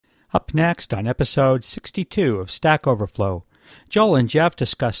Up next on episode 62 of Stack Overflow, Joel and Jeff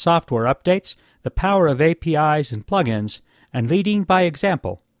discuss software updates, the power of APIs and plugins, and leading by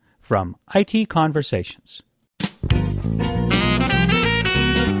example from IT Conversations.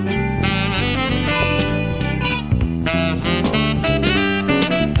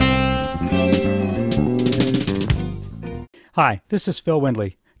 Hi, this is Phil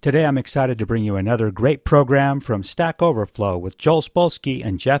Windley. Today I'm excited to bring you another great program from Stack Overflow with Joel Spolsky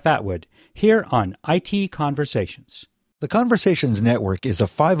and Jeff Atwood here on IT Conversations. The Conversations Network is a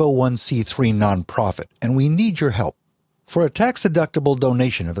 501c3 nonprofit, and we need your help. For a tax-deductible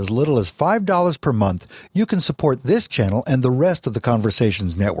donation of as little as $5 per month, you can support this channel and the rest of the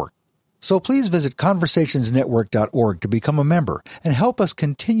Conversations Network. So please visit conversationsnetwork.org to become a member and help us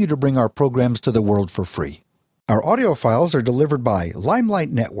continue to bring our programs to the world for free. Our audio files are delivered by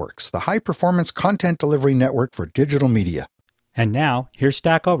Limelight Networks, the high-performance content delivery network for digital media. And now, here's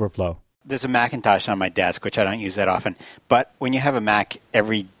Stack Overflow. There's a Macintosh on my desk, which I don't use that often. But when you have a Mac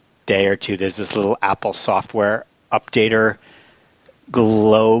every day or two, there's this little Apple software updater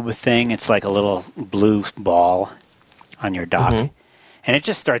globe thing. It's like a little blue ball on your dock. Mm-hmm. And it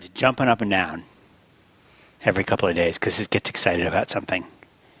just starts jumping up and down every couple of days because it gets excited about something.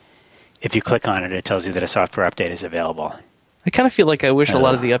 If you click on it, it tells you that a software update is available. I kind of feel like I wish a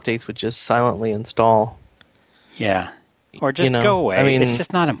lot of the updates would just silently install. Yeah. Or just go away. I mean, it's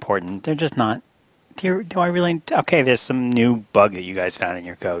just not important. They're just not. Do I really? Okay, there's some new bug that you guys found in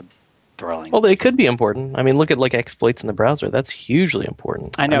your code. Thrilling. Well, they could be important. I mean, look at like exploits in the browser. That's hugely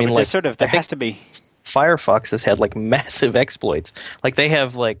important. I know, but like, there has to be. Firefox has had like massive exploits. Like they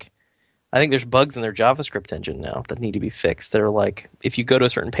have like, I think there's bugs in their JavaScript engine now that need to be fixed. That are like, if you go to a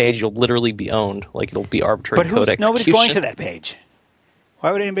certain page, you'll literally be owned. Like it'll be arbitrary code execution. But nobody's going to that page.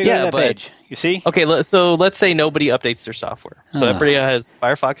 Why would anybody go to that page? You see? Okay, so let's say nobody updates their software. So everybody has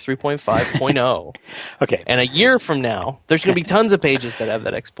Firefox 3.5.0. Okay. And a year from now, there's going to be tons of pages that have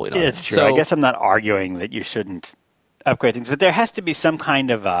that exploit on it. It's true. So, I guess I'm not arguing that you shouldn't upgrade things, but there has to be some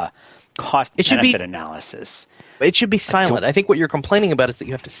kind of cost-benefit analysis. It should be silent. I think what you're complaining about is that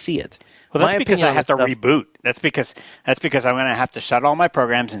you have to see it. Well, that's because I have to reboot. That's because I'm going to have to shut all my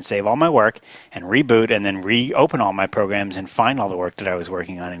programs and save all my work and reboot and then reopen all my programs and find all the work that I was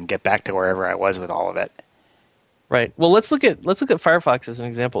working on and get back to wherever I was with all of it. Right. Well, let's look at Firefox as an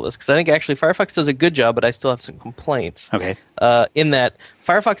example of this because I think actually Firefox does a good job, but I still have some complaints. Okay. In that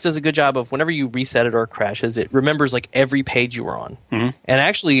Firefox does a good job of whenever you reset it or it crashes, it remembers like every page you were on. Mm-hmm. And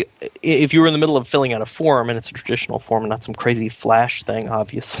actually, if you were in the middle of filling out a form and it's a traditional form and not some crazy Flash thing,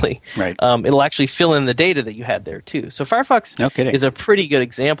 obviously, right. It'll actually fill in the data that you had there too. So Firefox is a pretty good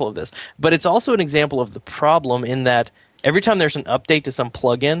example of this, but it's also an example of the problem in that every time there's an update to some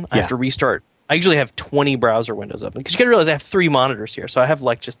plugin, I have to restart. I usually have 20 browser windows open because you got to realize I have 3 monitors here, so I have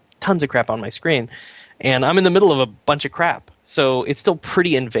like just tons of crap on my screen, and I'm in the middle of a bunch of crap. So it's still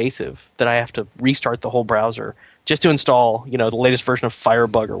pretty invasive that I have to restart the whole browser just to install, the latest version of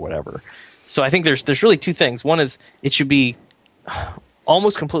Firebug or whatever. So I think there's really 2 things. One is it should be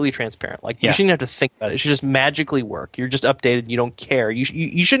almost completely transparent. Like you shouldn't have to think about it. It should just magically work. You're just updated. You don't care.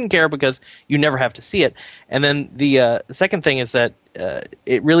 You shouldn't care because you never have to see it. And then the second thing is that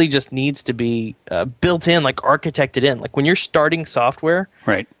it really just needs to be built in, like architected in. Like when you're starting software,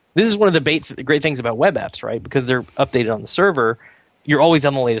 right? This is one of the great things about web apps, right? Because they're updated on the server, you're always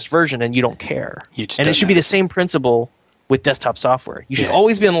on the latest version and you don't care. And it should be the same principle with desktop software. You should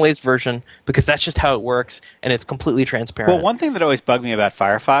always be on the latest version because that's just how it works and it's completely transparent. Well, one thing that always bugged me about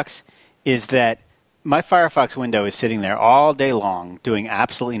Firefox is that my Firefox window is sitting there all day long doing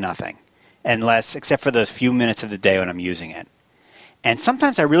absolutely nothing, except for those few minutes of the day when I'm using it. And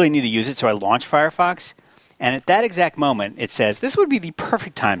sometimes I really need to use it, so I launch Firefox, and at that exact moment, it says, this would be the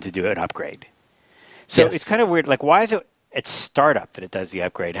perfect time to do an upgrade. So it's kind of weird. Like, why is it at startup that it does the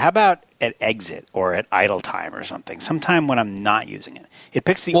upgrade? How about at exit or at idle time or something? Sometime when I'm not using it. It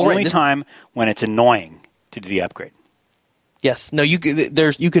picks the only time when it's annoying to do the upgrade. Yes. No, you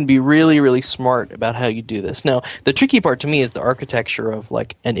can be really, really smart about how you do this. Now, the tricky part to me is the architecture of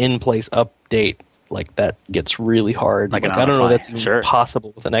like an in-place update. Like that gets really hard. Like I don't know if that's even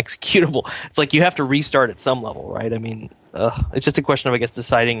possible with an executable. It's like you have to restart at some level, right? I mean, it's just a question of, I guess,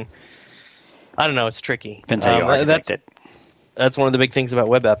 deciding. I don't know. It's tricky. Depends how you architect it. That's one of the big things about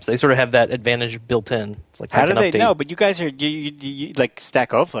web apps. They sort of have that advantage built in. It's like how do they know? But you guys are you like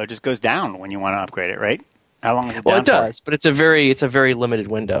Stack Overflow just goes down when you want to upgrade it, right? How long is it down for? Well, it does, but it's a very limited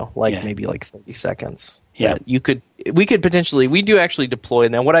window, maybe like 30 seconds. Yeah. We could potentially, we do actually deploy.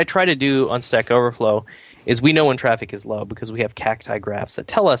 Now, what I try to do on Stack Overflow is we know when traffic is low because we have cacti graphs that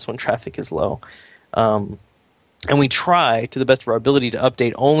tell us when traffic is low. And we try, to the best of our ability, to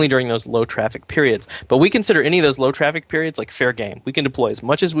update only during those low traffic periods. But we consider any of those low traffic periods like fair game. We can deploy as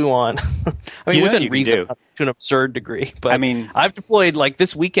much as we want. Within reason, to an absurd degree. But I've deployed like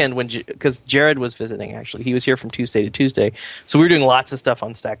this weekend because Jared was visiting. Actually, he was here from Tuesday to Tuesday, so we were doing lots of stuff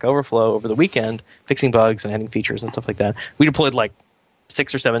on Stack Overflow over the weekend, fixing bugs and adding features and stuff like that. We deployed like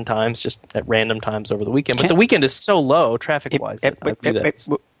 6 or 7 times just at random times over the weekend. But the weekend is so low traffic wise.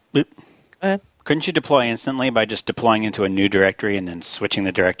 Go ahead. Couldn't you deploy instantly by just deploying into a new directory and then switching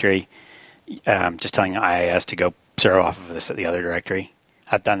the directory, just telling IIS to go serve off of the other directory?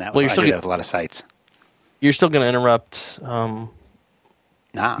 I've done that. I do that with a lot of sites. You're still going to interrupt. You're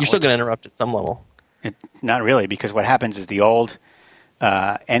still going to interrupt at some level. Not really, because what happens is the old.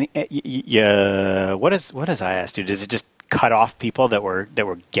 What does IIS do? Does it just cut off people that were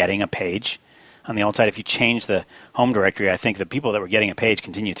getting a page on the old side? If you change the home directory, I think the people that were getting a page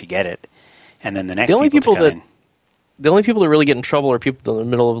continue to get it. And then the only people that really get in trouble are people in the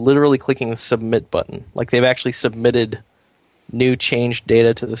middle of literally clicking the submit button. Like they've actually submitted new changed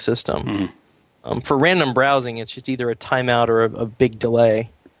data to the system. Mm-hmm. For random browsing, it's just either a timeout or a big delay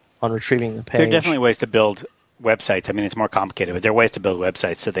on retrieving the page. There are definitely ways to build websites. I mean, it's more complicated, but there are ways to build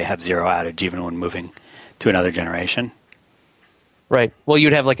websites so they have zero outage even when moving to another generation. Right. Well,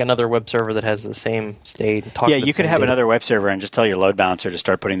 you'd have like another web server that has the same state. Yeah, you could have another web server and just tell your load balancer to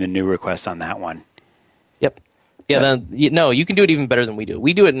start putting the new requests on that one. Yep. Yeah. Then you can do it even better than we do.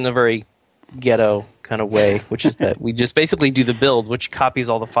 We do it in a very ghetto kind of way, which is that we just basically do the build, which copies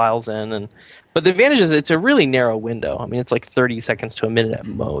all the files in. But the advantage is it's a really narrow window. I mean, it's like 30 seconds to a minute at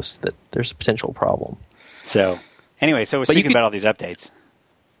most that there's a potential problem. So anyway, so we're speaking about all these updates.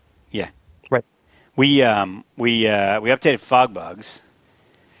 Yeah. Right. We updated fog bugs.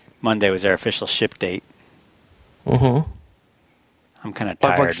 Monday was our official ship date. Mm-hmm. I'm kind of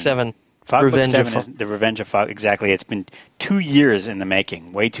tired. Fog Bug 7. Fog 7 is the Revenge of Fog. Exactly. It's been 2 years in the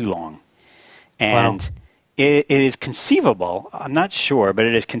making, way too long. And it is conceivable, I'm not sure, but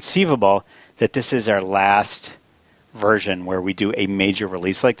it is conceivable that this is our last version where we do a major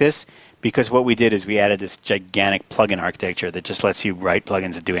release like this, because what we did is we added this gigantic plugin architecture that just lets you write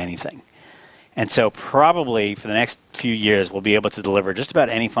plugins that do anything. And so probably for the next few years, we'll be able to deliver just about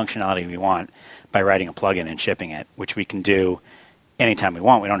any functionality we want by writing a plugin and shipping it, which we can do anytime we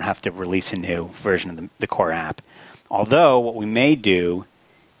want. We don't have to release a new version of the core app. Although what we may do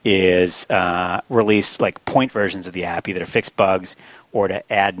is release like point versions of the app, either to fix bugs or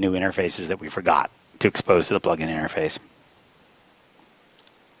to add new interfaces that we forgot to expose to the plugin interface.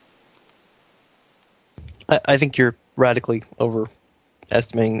 I think you're radically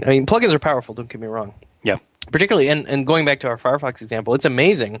overestimating. I mean, plugins are powerful, don't get me wrong. Yeah. Particularly, and going back to our Firefox example, it's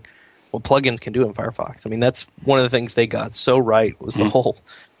amazing what plugins can do in Firefox. I mean, that's one of the things they got so right was the whole...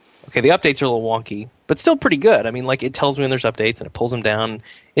 Okay, the updates are a little wonky, but still pretty good. I mean, like it tells me when there's updates and it pulls them down.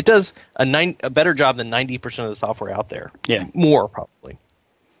 It does a better job than 90% of the software out there. Yeah. More, probably.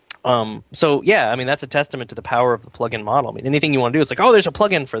 So, yeah, I mean, that's a testament to the power of the plugin model. I mean, anything you want to do, it's like, oh, there's a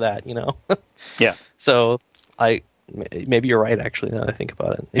plugin for that, you know? Yeah. So, maybe you're right, actually, now that I think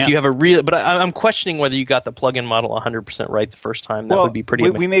about it. If you have a real... But I'm questioning whether you got the plugin model 100% right the first time. That would be pretty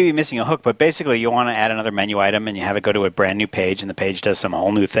amazing. We may be missing a hook, but basically you want to add another menu item and you have it go to a brand new page and the page does some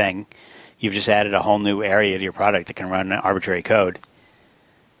whole new thing. You've just added a whole new area to your product that can run arbitrary code.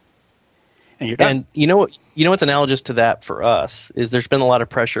 And you're done. And you know what's analogous to that for us is there's been a lot of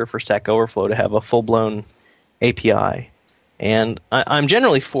pressure for Stack Overflow to have a full-blown API. And I'm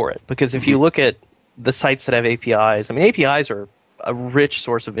generally for it, because if you look at the sites that have APIs, I mean, APIs are a rich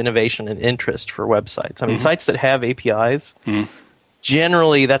source of innovation and interest for websites. I mean, sites that have APIs,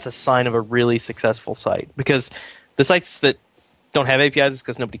 generally that's a sign of a really successful site, because the sites that don't have APIs is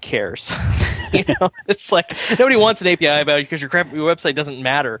because nobody cares. You know, it's like nobody wants an API about it because your website doesn't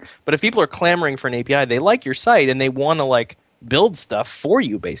matter. But if people are clamoring for an API, they like your site and they want to like build stuff for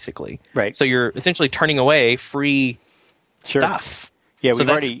you, basically. Right. So you're essentially turning away free stuff. Yeah, so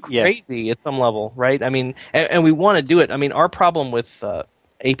that's crazy at some level, right? I mean, and we want to do it. I mean, our problem with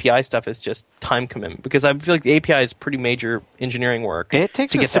API stuff is just time commitment, because I feel like the API is pretty major engineering work. It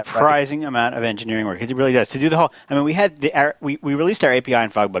takes a surprising amount of engineering work. It really does. To do the whole, I mean, we released our API in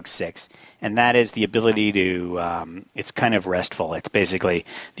FogBug 6, and that is the ability to, it's kind of RESTful. It's basically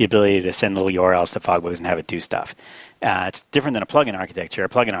the ability to send little URLs to FogBugs and have it do stuff. It's different than a plugin architecture. A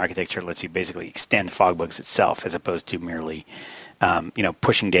plugin architecture lets you basically extend FogBugs itself as opposed to merely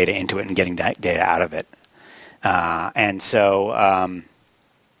pushing data into it and getting data out of it.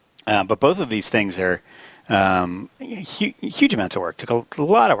 But both of these things are huge amounts of work. Took a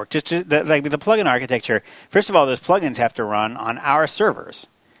lot of work. Just like with the plugin architecture, first of all, those plugins have to run on our servers.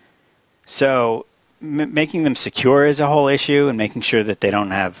 So making them secure is a whole issue, and making sure that they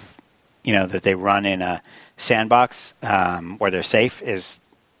don't have, that they run in a sandbox where they're safe is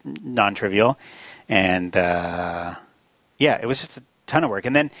non-trivial. And it was just a ton of work.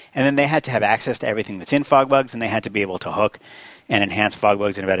 And then they had to have access to everything that's in FogBugs, and they had to be able to hook and enhance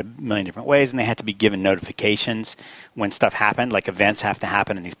FogBugs in about a million different ways, and they had to be given notifications when stuff happened, like events have to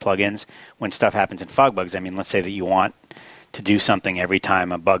happen in these plugins when stuff happens in FogBugs. I mean, let's say that you want to do something every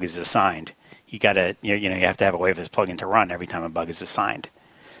time a bug is assigned. You have to have a way for this plugin to run every time a bug is assigned.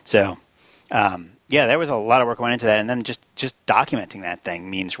 So, there was a lot of work went into that, and then just documenting that thing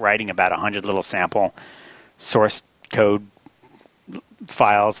means writing about 100 little sample source code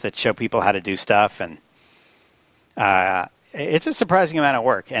files that show people how to do stuff, and it's a surprising amount of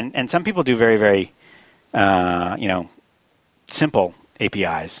work. And some people do very, very, simple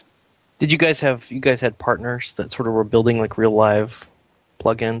APIs. Did you guys had partners that sort of were building like real live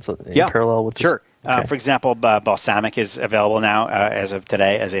plugins in parallel with this? Sure. Okay. For example, Balsamiq is available now as of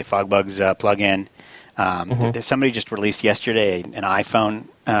today as a FogBugs plugin. Somebody just released yesterday an iPhone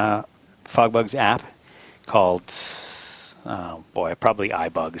FogBugs app called, probably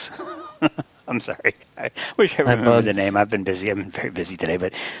iBugs. I'm sorry. I wish I remembered the name. I've been busy. I've been very busy today,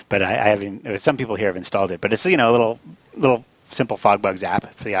 but I haven't. Some people here have installed it, but it's a little simple FogBugs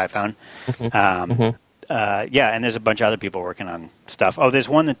app for the iPhone. And there's a bunch of other people working on stuff. Oh, there's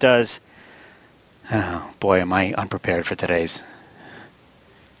one that does. Oh boy, am I unprepared for today's.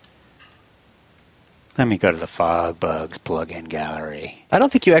 Let me go to the FogBugs plugin gallery. I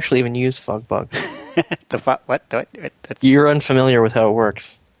don't think you actually even use FogBugs. What? You're unfamiliar with how it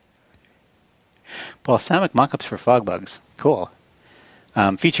works. Balsamiq mockups for FogBugs. Cool.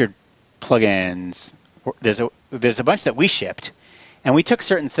 Featured plugins. There's a bunch that we shipped, and we took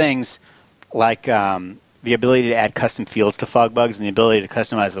certain things like the ability to add custom fields to FogBugs and the ability to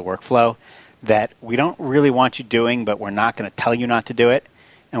customize the workflow that we don't really want you doing, but we're not going to tell you not to do it.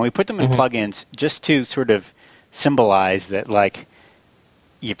 And we put them in plugins just to sort of symbolize that, like,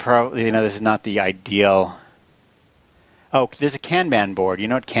 you probably, this is not the ideal. Oh, there's a Kanban board. You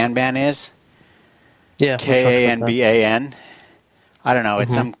know what Kanban is? Yeah. Kanban. I don't know.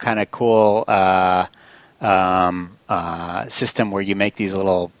 It's some kind of cool system where you make these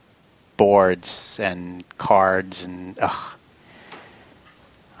little boards and cards and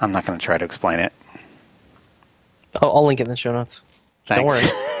I'm not going to try to explain it. I'll link it in the show notes. Thanks. Don't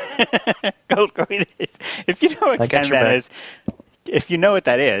worry. Go read it. If you know what Kanban is, if you know what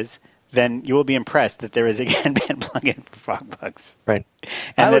that is, then you will be impressed that there is a Kanban plugin for FogBugs. Right.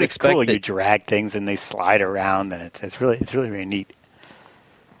 And that it's cool. You drag things and they slide around, and it's really neat.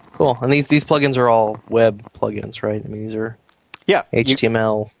 Cool. And these plugins are all web plugins, right? I mean, these are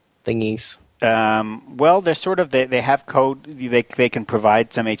HTML thingies. Well, they're sort of they have code. They can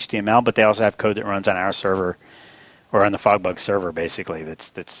provide some HTML, but they also have code that runs on our server or on the FogBug server, basically.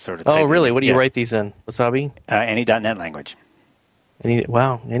 That's sort of. Oh, really? What do you write these in? Wasabi? Any .NET language.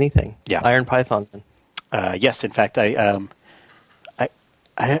 Anything. Yeah. Iron Python. Yes, in fact, I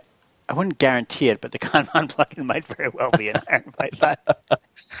wouldn't guarantee it, but the Kanban plugin might very well be an Iron Python.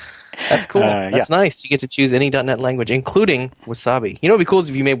 That's cool. That's nice. You get to choose any .NET language, including Wasabi. You know what would be cool is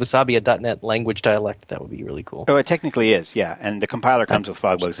if you made Wasabi a .NET language dialect. That would be really cool. Oh, it technically is, yeah. And the compiler comes with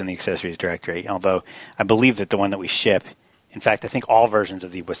FogBugs in the accessories directory, although I believe that the one that we ship, in fact, I think all versions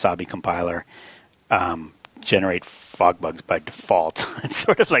of the Wasabi compiler generate FogBugs by default. It's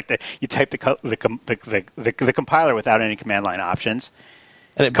sort of like you type the compiler without any command line options.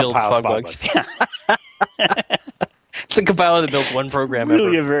 And it builds FogBugs. It's a compiler that builds one program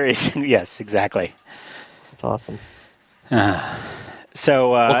really ever. Yes, exactly. That's awesome.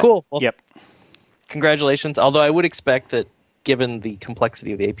 Well, cool. Well, yep. Congratulations. Although I would expect that given the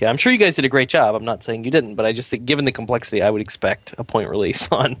complexity of the API, I'm sure you guys did a great job. I'm not saying you didn't, but I just think given the complexity, I would expect a point release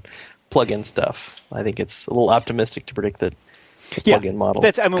on plugin stuff. I think it's a little optimistic to predict that the plugin model.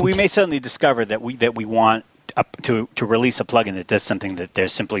 We may suddenly discover that we want to release a plugin that does something that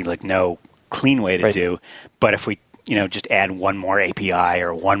there's simply like no clean way to do. But if we just add one more API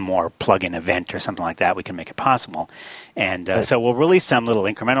or one more plugin event or something like that, we can make it possible. And so we'll release some little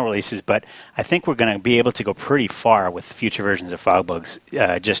incremental releases, but I think we're going to be able to go pretty far with future versions of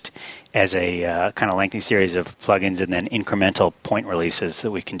FogBugs just as a kind of lengthy series of plugins and then incremental point releases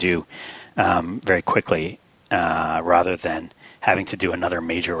that we can do very quickly rather than having to do another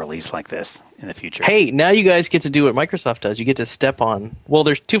major release like this in the future. Hey, now you guys get to do what Microsoft does. You get to step on... Well,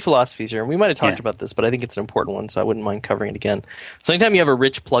 there's two philosophies here, and we might have talked about this, but I think it's an important one, so I wouldn't mind covering it again. So anytime you have a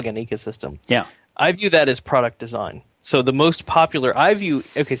rich plugin ecosystem, I view that as product design. So the most popular, so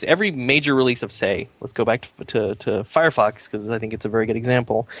every major release of, say, let's go back to Firefox, because I think it's a very good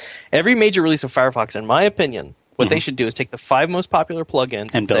example. Every major release of Firefox, in my opinion, what they should do is take the 5 most popular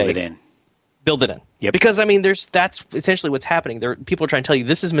plugins and build it in. Build it in. Yep. Because, that's essentially what's happening. People are trying to tell you,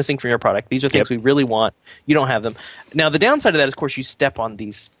 this is missing from your product. These are things we really want. You don't have them. Now, the downside of that is, of course, you step on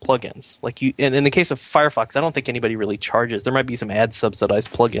these plugins. And in the case of Firefox, I don't think anybody really charges. There might be some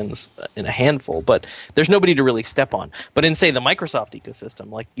ad-subsidized plugins in a handful, but there's nobody to really step on. But in, say, the Microsoft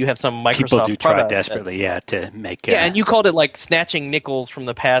ecosystem, like you have some Microsoft people do try desperately, to make... and you called it like snatching nickels from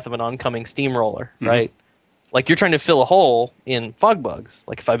the path of an oncoming steamroller, right? Like you're trying to fill a hole in FogBugs.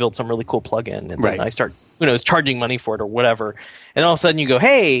 Like if I build some really cool plugin and then I start, charging money for it or whatever, and all of a sudden you go,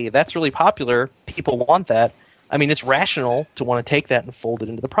 hey, that's really popular. People want that. It's rational to want to take that and fold it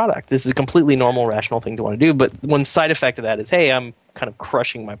into the product. This is a completely normal, rational thing to want to do. But one side effect of that is, hey, I'm kind of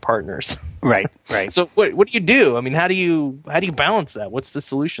crushing my partners. Right. So what do you do? How do you balance that? What's the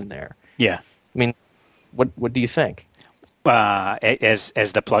solution there? Yeah. What do you think? As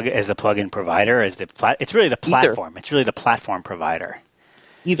the plugin provider, it's really the platform. Either. It's really the platform provider.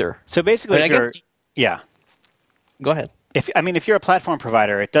 Either. So basically, Go ahead. If you're a platform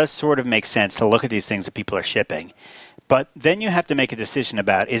provider, it does sort of make sense to look at these things that people are shipping, but then you have to make a decision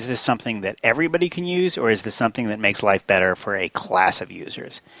about, is this something that everybody can use, or is this something that makes life better for a class of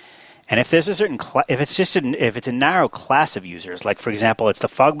users? And if there's a certain if it's a narrow class of users, like for example, it's the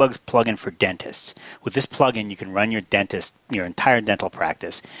FogBugs plugin for dentists. With this plugin, you can run your entire dental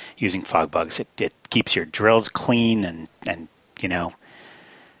practice using FogBugs. It keeps your drills clean and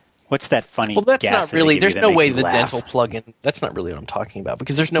what's that funny? Well, that's gas not really. There's no way the laugh? Dental plugin. That's not really what I'm talking about,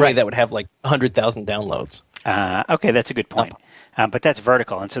 because there's no way that would have like 100,000 downloads. Okay, that's a good point. But that's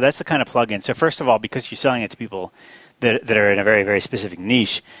vertical, and so that's the kind of plugin. So first of all, because you're selling it to people that are in a very, very specific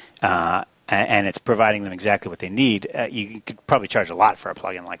niche, and it's providing them exactly what they need, you could probably charge a lot for a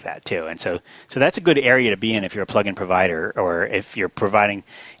plugin like that too. And so that's a good area to be in if you're a plugin provider, or if you're providing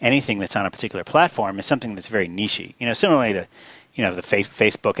anything that's on a particular platform. Is something that's very niche-y. Similarly to the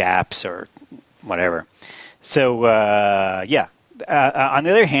Facebook apps or whatever. So on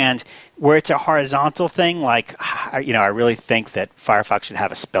the other hand, where it's a horizontal thing, like I really think that Firefox should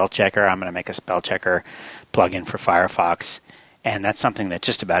have a spell checker. I'm going to make a spell checker plugin for Firefox, and that's something that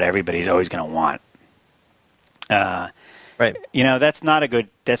just about everybody's always going to want. Right. That's not a good.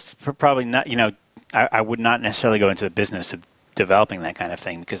 That's probably not. I would not necessarily go into the business of developing that kind of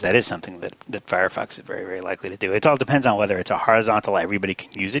thing, because that is something that Firefox is very, very likely to do. It all depends on whether it's a horizontal, everybody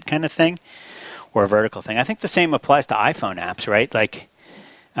can use it kind of thing, or a vertical thing. I think the same applies to iPhone apps, right? Like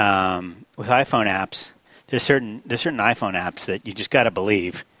with iPhone apps, there's certain iPhone apps that you just got to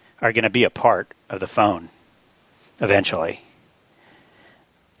believe are going to be a part of the phone eventually.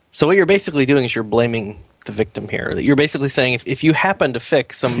 So what you're basically doing is you're blaming the victim here. You're basically saying if you happen to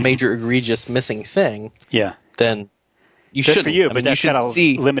fix some major egregious missing thing, then you shouldn't. For you, but that's got a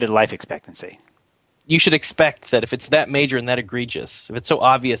see limited life expectancy. You should expect that if it's that major and that egregious, if it's so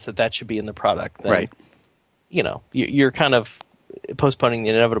obvious that should be in the product, then you're kind of postponing the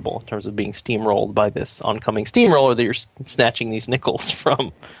inevitable in terms of being steamrolled by this oncoming steamroller that you're snatching these nickels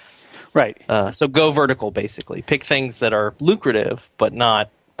from. Right. So go vertical, basically. Pick things that are lucrative, but not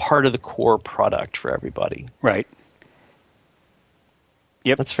part of the core product for everybody. Right.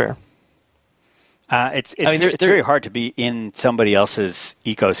 Yep. That's fair. It's very hard to be in somebody else's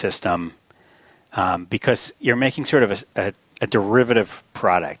ecosystem because you're making sort of a derivative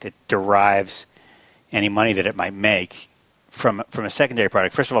product. It derives any money that it might make from a secondary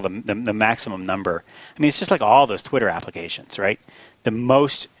product. First of all, the maximum number. It's just like all those Twitter applications, right? The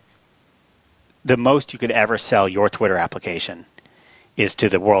most you could ever sell your Twitter application is to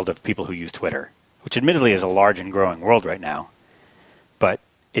the world of people who use Twitter, which admittedly is a large and growing world right now. But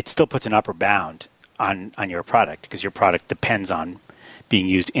it still puts an upper bound on your product, because your product depends on being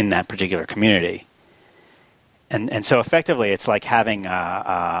used in that particular community. And so effectively, it's like having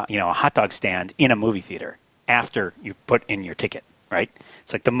a hot dog stand in a movie theater after you put in your ticket, right?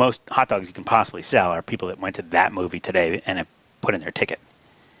 It's like the most hot dogs you can possibly sell are people that went to that movie today and have put in their ticket.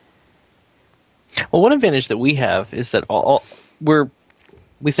 Well, one advantage that we have is that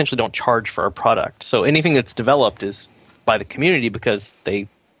we essentially don't charge for our product. So anything that's developed is by the community because they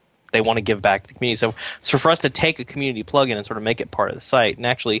want to give back to the community. So for us to take a community plugin and sort of make it part of the site, and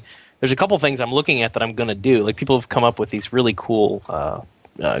actually there's a couple things I'm looking at that I'm going to do. Like people have come up with these really cool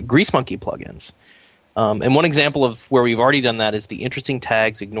Grease Monkey plugins. And one example of where we've already done that is the interesting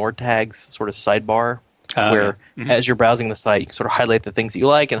tags, ignored tags sort of sidebar, where as you're browsing the site, you can sort of highlight the things that you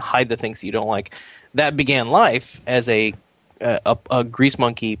like and hide the things that you don't like. That began life as a Grease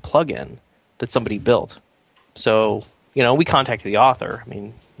Monkey plugin that somebody built. So, we contacted the author. I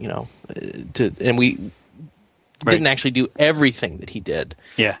mean, and we didn't actually do everything that he did.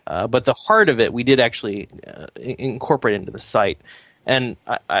 Yeah. But the heart of it, we did actually incorporate into the site. And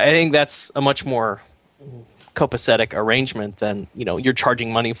I think that's a much more copacetic arrangement than, you're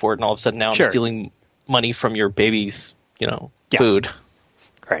charging money for it and all of a sudden now I'm stealing money from your baby's, food.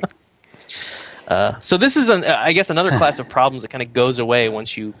 Right. So this is, I guess, another class of problems that kind of goes away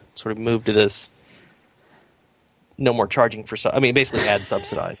once you sort of move to this no more charging for, basically ad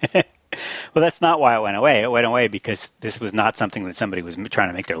subsidized. Well, that's not why it went away. It went away because this was not something that somebody was trying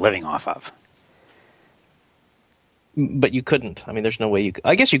to make their living off of. But you couldn't. There's no way you could.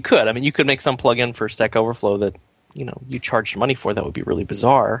 I guess you could. You could make some plugin for Stack Overflow that, you charged money for. That would be really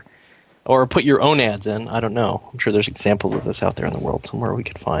bizarre. Or put your own ads in. I don't know. I'm sure there's examples of this out there in the world somewhere we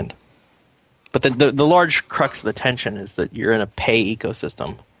could find. But the large crux of the tension is that you're in a pay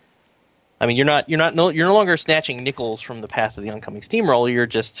ecosystem. You're no longer snatching nickels from the path of the oncoming steamroller. You're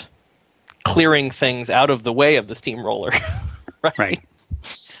just clearing things out of the way of the steamroller, right?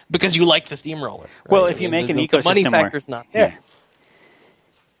 Because you like the steamroller. Right? Well, if you make an ecosystem, the money factor's not there.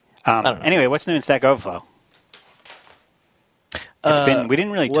 Yeah. Anyway, what's new in Stack Overflow? We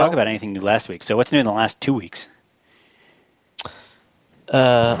didn't really talk about anything new last week. So what's new in the last 2 weeks?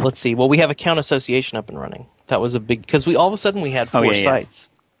 Let's see. Well, we have account association up and running. That was a big because all of a sudden we had 4 sites.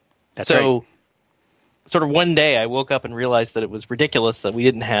 That's right. Sort of one day I woke up and realized that it was ridiculous that we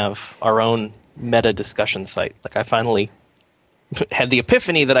didn't have our own meta discussion site. Like I finally had the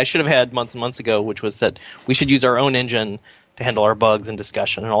epiphany that I should have had months and months ago, which was that we should use our own engine to handle our bugs and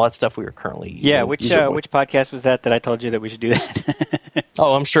discussion and all that stuff we were currently using. Yeah, which podcast was that I told you that we should do that?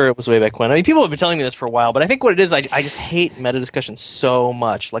 Oh, I'm sure it was way back when. People have been telling me this for a while, but I think what it is, I just hate meta discussion so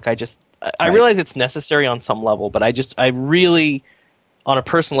much. Like I realize it's necessary on some level, but I really, on a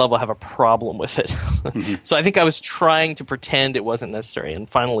personal level, have a problem with it. Mm-hmm. So I think I was trying to pretend it wasn't necessary, and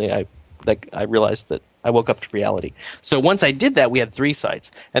finally I realized that I woke up to reality. So once I did that, we had 3 sites,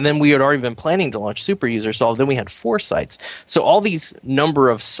 and then we had already been planning to launch Super User Solve. Then we had 4 sites. So all these number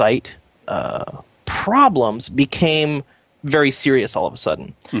of site problems became very serious all of a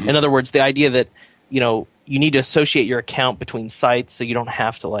sudden. Mm-hmm. In other words, the idea that you need to associate your account between sites, so you don't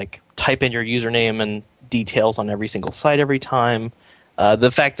have to type in your username and details on every single site every time. The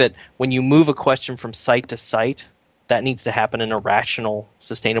fact that when you move a question from site to site, that needs to happen in a rational,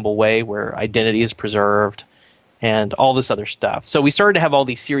 sustainable way where identity is preserved and all this other stuff. So we started to have all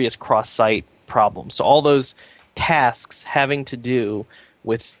these serious cross-site problems. So all those tasks having to do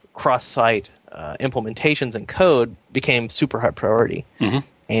with cross-site implementations and code became super high priority. Mm-hmm.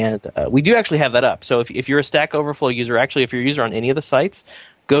 And we do actually have that up. So if you're a Stack Overflow user, actually if you're a user on any of the sites,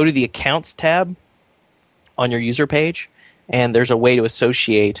 go to the Accounts tab on your user page, and there's a way to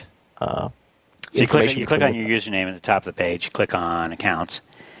associate so you click on your username at the top of the page, you click on Accounts,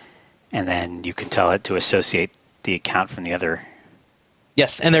 and then you can tell it to associate the account from the other.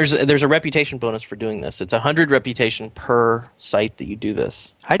 Yes, and there's a reputation bonus for doing this. It's 100 reputation per site that you do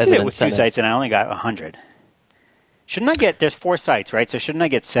this. I did it with 2 sites, and I only got 100. Shouldn't I get? There's 4 sites, right? So shouldn't I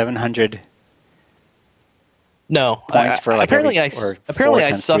get 700? No, points for apparently I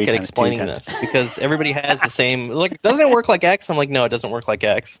suck at explaining this because everybody has the same. Doesn't it work like X? I'm like, no, it doesn't work like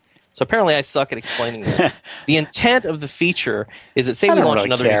X. So apparently I suck at explaining this. The intent of the feature is that, say we launch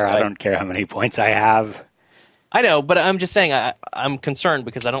another new site. I don't care how many points I have. I know, but I'm just saying I'm concerned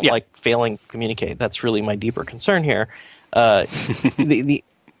because I don't like failing to communicate. That's really my deeper concern here. I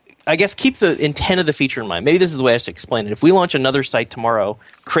guess keep the intent of the feature in mind. Maybe this is the way I should explain it. If we launch another site tomorrow,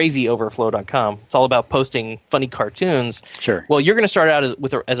 crazyoverflow.com, it's all about posting funny cartoons. Sure. Well, you're going to start out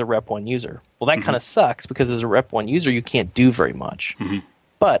as a Rep 1 user. Well, that kind of sucks because as a Rep 1 user, you can't do very much. Mm-hmm.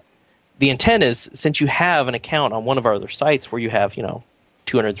 But the intent is, since you have an account on one of our other sites where you have,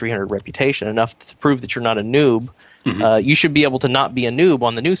 200, 300 reputation, enough to prove that you're not a noob, you should be able to not be a noob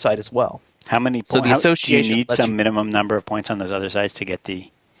on the new site as well. How many points? So the association, do you need some minimum number of points on those other sites to get the...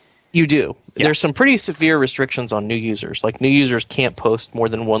 You do. Yeah. There's some pretty severe restrictions on new users. Like, new users can't post more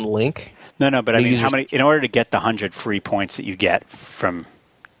than 1 link. No, but how many... In order to get the 100 free points that you get from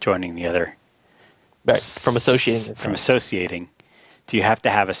joining the other... Right, from associating. From associating, do you have to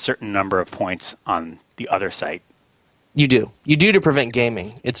have a certain number of points on the other site? You do. You do to prevent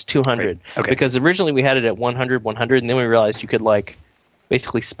gaming. It's 200. Right. Okay. Because originally we had it at 100, 100, and then we realized you could,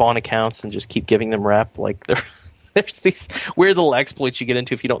 basically spawn accounts and just keep giving them rep. There's these weird little exploits you get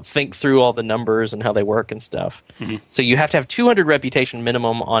into if you don't think through all the numbers and how they work and stuff. Mm-hmm. So you have to have 200 reputation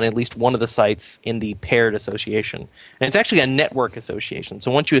minimum on at least one of the sites in the paired association. And it's actually a network association.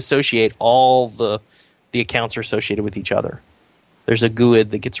 So once you associate, all the accounts are associated with each other. There's a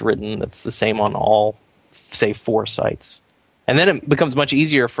GUID that gets written that's the same on all say 4 sites. And then it becomes much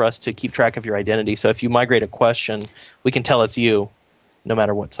easier for us to keep track of your identity. So if you migrate a question, we can tell it's you, no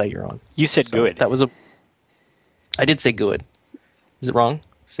matter what site you're on. You said GUID. I did say GUID. Is it wrong?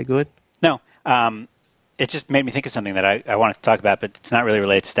 Say GUID? No. It just made me think of something that I wanted to talk about, but it's not really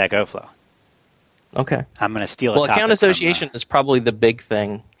related to Stack Overflow. Okay. I'm going to steal a topic account association is probably the big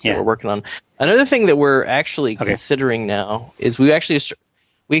thing that we're working on. Another thing that we're actually considering now is we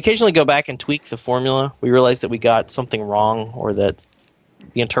occasionally go back and tweak the formula. We realize that we got something wrong, or that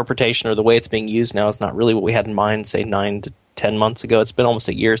the interpretation or the way it's being used now is not really what we had in mind, say 9 to 10 months ago. It's been almost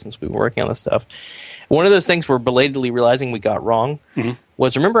a year since we were working on this stuff. One of those things we're belatedly realizing we got wrong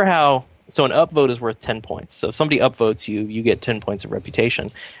was, remember how, so an upvote is worth 10 points. So if somebody upvotes you, you get 10 points of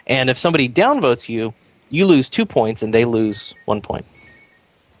reputation. And if somebody downvotes you, you lose 2 points and they lose 1 point.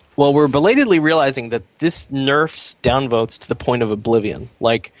 Well, we're belatedly realizing that this nerfs downvotes to the point of oblivion.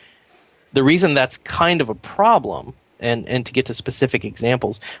 Like, the reason that's kind of a problem, and to get to specific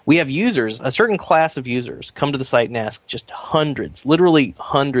examples, we have users, a certain class of users, come to the site and ask just literally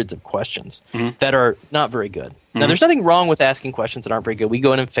hundreds of questions that are not very good. Now, there's nothing wrong with asking questions that aren't very good. We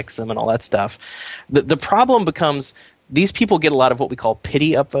go in and fix them and all that stuff. The problem becomes these people get a lot of what we call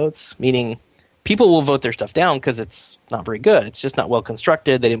pity upvotes, meaning people will vote their stuff down because it's not very good. It's just not well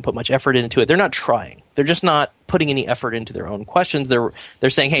constructed. They didn't put much effort into it. They're not trying. They're just not putting any effort into their own questions. They're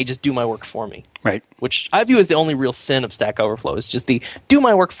saying, hey, just do my work for me. Right. Which I view as the only real sin of Stack Overflow. Is just the do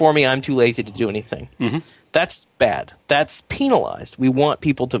my work for me, I'm too lazy to do anything. That's bad. That's penalized. We want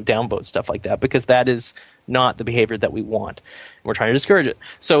people to downvote stuff like that because that is not the behavior that we want. And we're trying to discourage it.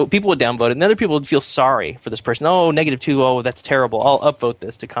 So people would downvote it, and other people would feel sorry for this person. Oh, -2, oh, that's terrible. I'll upvote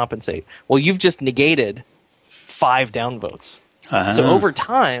this to compensate. Well, you've just negated 5 downvotes. So over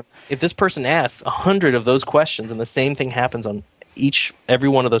time, if this person asks 100 of those questions and the same thing happens on every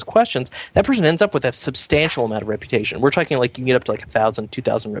one of those questions, that person ends up with a substantial amount of reputation. We're talking like you can get up to like 1,000,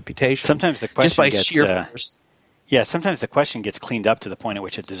 2,000 reputation. Sometimes the question just by gets, sheer force. Yeah, sometimes the question gets cleaned up to the point at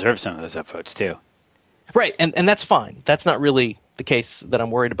which it deserves some of those upvotes too. Right, and that's fine. That's not really the case that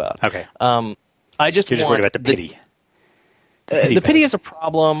I'm worried about. Okay. You're just worried about the pity. The pity is a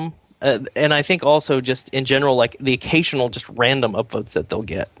problem, and I think also just in general, like the occasional just random upvotes that they'll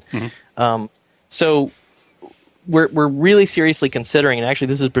get. So we're really seriously considering, and actually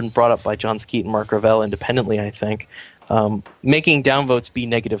this has been brought up by John Skeet and Mark Ravel independently, I think, making downvotes be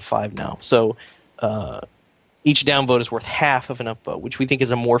 -5 now. So each downvote is worth half of an upvote, which we think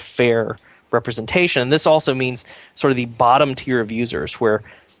is a more fair representation. And this also means sort of the bottom tier of users, where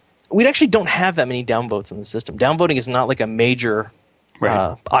we actually don't have that many downvotes in the system. Downvoting is not like a major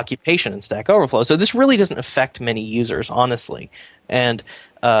occupation in Stack Overflow. So this really doesn't affect many users, honestly. And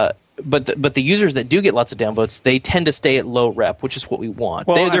but the users that do get lots of downvotes, they tend to stay at low rep, which is what we want.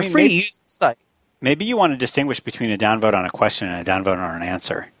 Well, they're free to use the site. Maybe you want to distinguish between a downvote on a question and a downvote on an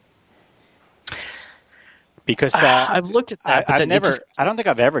answer. Because I've looked at that. I don't think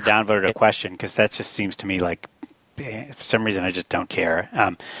I've ever downvoted a question, because that just seems to me like, for some reason, I just don't care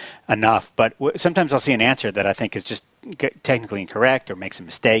enough. But sometimes I'll see an answer that I think is just technically incorrect or makes a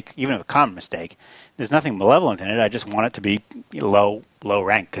mistake, even a common mistake. There's nothing malevolent in it. I just want it to be low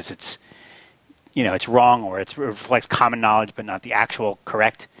rank because it's wrong, or it reflects common knowledge but not the actual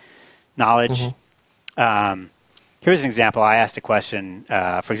correct knowledge. Here's an example. I asked a question.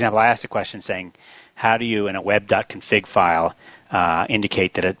 For example, I asked a question saying, how do you, in a web.config file,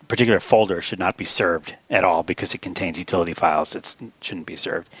 indicate that a particular folder should not be served at all because it contains utility files that shouldn't be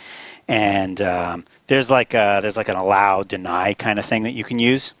served? And there's like an allow, deny kind of thing that you can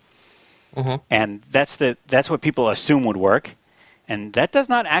use, and that's what people assume would work, and that does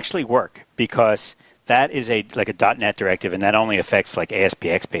not actually work, because that is like a .NET directive, and that only affects like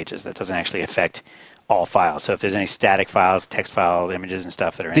ASPX pages. That doesn't actually affect all files. So if there's any static files, text files, images, and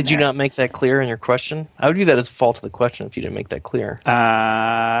stuff that are in there. Did you not make that clear in your question? I would view that as a fault of the question if you didn't make that clear.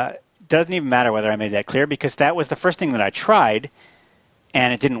 Doesn't even matter whether I made that clear, because that was the first thing that I tried,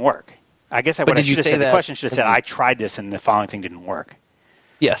 and it didn't work. I guess what I should have said, the question should have said, I tried this, and the following thing didn't work.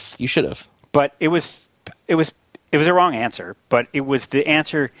 Yes, you should have. But it was a wrong answer, but it was the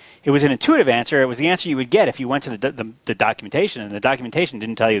answer. It was an intuitive answer. It was the answer you would get if you went to the documentation, and the documentation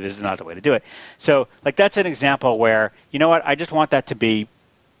didn't tell you this is not the way to do it. So, like, that's an example where, you know what, I just want that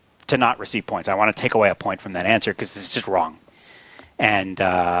to not receive points. I want to take away a point from that answer because it's just wrong. And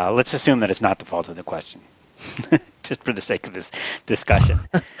let's assume that it's not the fault of the question, just for the sake of this discussion.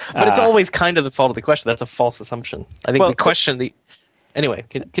 But it's always kind of the fault of the question. That's a false assumption. I think the question... Anyway,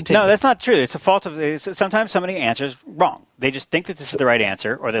 continue. No, that's not true. It's a fault of... Sometimes somebody answers wrong. They just think that this is the right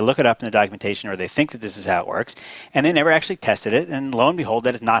answer, or they look it up in the documentation, or they think that this is how it works, and they never actually tested it, and lo and behold,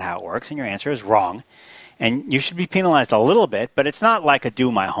 that is not how it works, and your answer is wrong. And you should be penalized a little bit, but it's not like a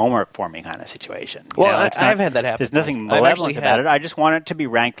do my homework for me kind of situation. Well, I've had that happen. There's nothing malevolent about it. I just want it to be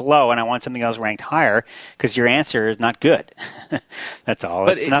ranked low, and I want something else ranked higher because your answer is not good. That's all.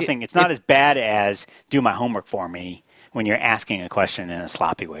 But it's not as bad as do my homework for me when you're asking a question in a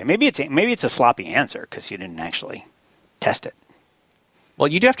sloppy way. Maybe it's a sloppy answer because you didn't actually test it. Well,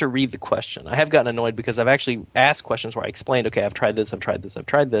 you do have to read the question. I have gotten annoyed because I've actually asked questions where I explained, okay, I've tried this.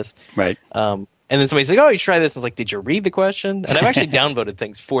 Right. And then somebody says, oh, you should try this. I was like, did you read the question? And I've actually downvoted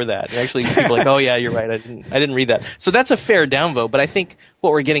things for that. And actually, people are like, oh, yeah, you're right. I didn't read that. So that's a fair downvote. But I think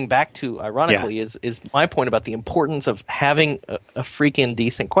what we're getting back to, ironically, is my point about the importance of having a freaking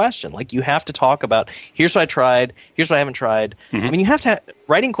decent question. Like, you have to talk about, here's what I tried, here's what I haven't tried. Mm-hmm. I mean, you have to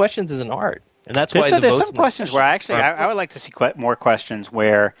writing questions is an art. And that's why there's some questions where I would like to see more questions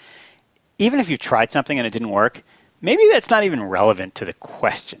where even if you've tried something and it didn't work, maybe that's not even relevant to the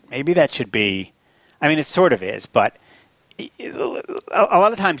question. Maybe that should be, I mean, it sort of is, but a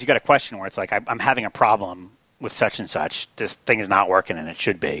lot of times you got a question where it's like, I'm having a problem with such and such. This thing is not working and it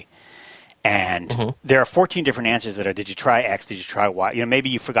should be. And there are 14 different answers that are, did you try X? Did you try Y?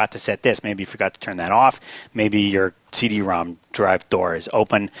 Maybe you forgot to set this. Maybe you forgot to turn that off. Maybe your CD-ROM drive door is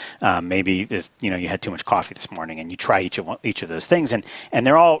open. Maybe you had too much coffee this morning, and you try each of those things. And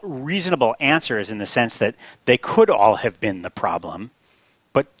they're all reasonable answers in the sense that they could all have been the problem,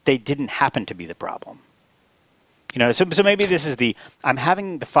 but they didn't happen to be the problem. So maybe this is I'm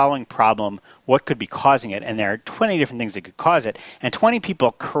having the following problem, what could be causing it? And there are 20 different things that could cause it. And 20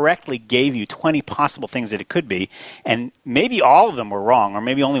 people correctly gave you 20 possible things that it could be. And maybe all of them were wrong, or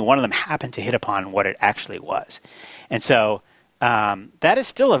maybe only one of them happened to hit upon what it actually was. And so that is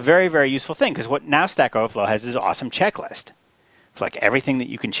still a very, very useful thing, because what now Stack Overflow has is an awesome checklist. It's like everything that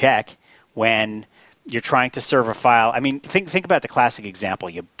you can check when you're trying to serve a file. I mean, think about the classic example.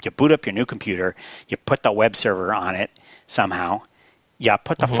 You boot up your new computer, you put the web server on it somehow, you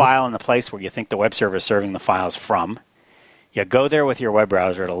put the file in the place where you think the web server is serving the files from, you go there with your web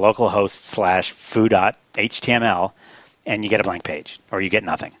browser to localhost / foo.html, and you get a blank page, or you get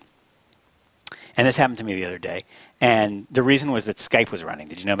nothing. And this happened to me the other day, and the reason was that Skype was running.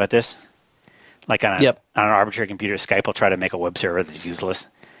 Did you know about this? Like on an arbitrary computer, Skype will try to make a web server that's useless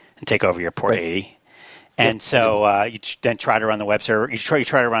and take over your port 80. And so you then try to run the web server. You try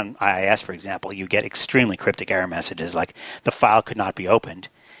to run IIS, for example. You get extremely cryptic error messages like the file could not be opened.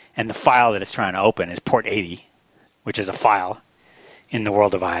 And the file that it's trying to open is port 80, which is a file in the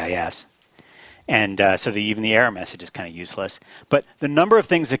world of IIS. And so even the error message is kind of useless. But the number of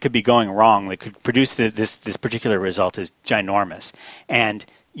things that could be going wrong that could produce this particular result is ginormous. And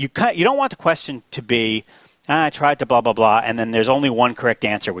you don't want the question to be, I tried to blah, blah, blah, and then there's only one correct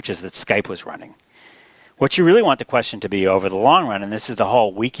answer, which is that Skype was running. What you really want the question to be over the long run, and this is the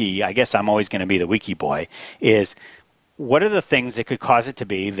whole wiki, I guess I'm always going to be the wiki boy, is what are the things that could cause it to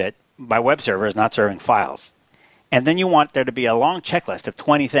be that my web server is not serving files? And then you want there to be a long checklist of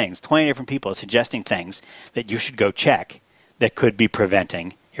 20 things, 20 different people suggesting things that you should go check that could be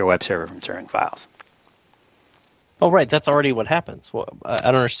preventing your web server from serving files. Oh, right. That's already what happens. Well, I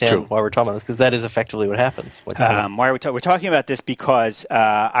don't understand why we're talking about this, because that is effectively what happens. Why are we're talking about this because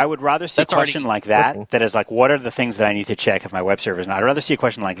I would rather see a question like that is like, what are the things that I need to check if my web server is not? I'd rather see a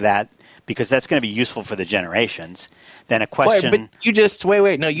question like that because that's going to be useful for the generations than a question. But you just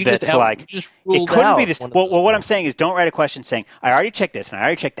wait. No, you just like you just ruled it couldn't out be this. Well, what I'm saying is, don't write a question saying I already checked this and I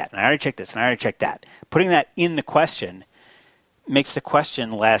already checked that and I already checked this and I already checked that. Putting that in the question makes the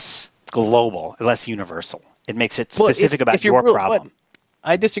question less global, less universal. It makes it specific about your problem.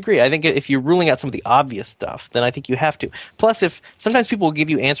 I disagree. I think if you're ruling out some of the obvious stuff, then I think you have to. Plus, if sometimes people will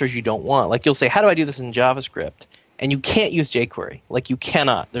give you answers you don't want. Like you'll say, how do I do this in JavaScript? And you can't use jQuery. Like you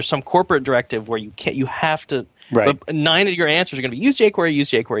cannot. There's some corporate directive where you can't. You have to. Right. But 9 of your answers are going to be use jQuery,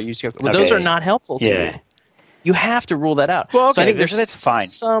 use jQuery, use jQuery. But those are not helpful to you. You have to rule that out. Well, okay, so I think that's fine.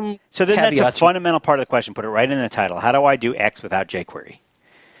 Some so then that's a fundamental part of the question. Put it right in the title. How do I do X without jQuery?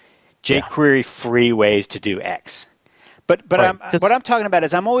 jQuery free ways to do X. But what I'm talking about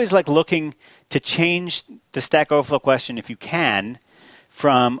is I'm always like looking to change the Stack Overflow question, if you can,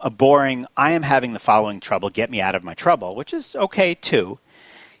 from a boring, I am having the following trouble, get me out of my trouble, which is okay too.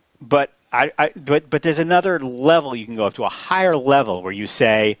 But but there's another level you can go up to, a higher level where you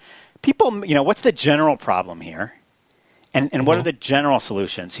say, people, what's the general problem here? And what are the general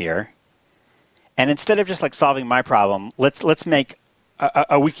solutions here? And instead of just like solving my problem, let's make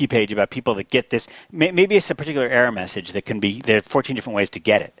a wiki page about people that get this. Maybe it's a particular error message that can be, there are 14 different ways to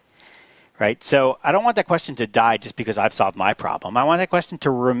get it, right? So I don't want that question to die just because I've solved my problem. I want that question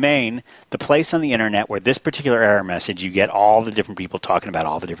to remain the place on the internet where this particular error message, you get all the different people talking about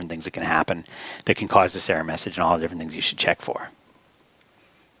all the different things that can happen that can cause this error message and all the different things you should check for.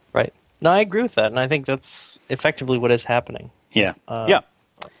 Right. No, I agree with that, and I think that's effectively what is happening. Yeah. Yeah.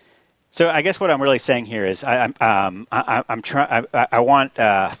 So I guess what I'm really saying here is I'm trying. I want.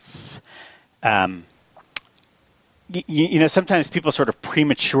 You know, sometimes people sort of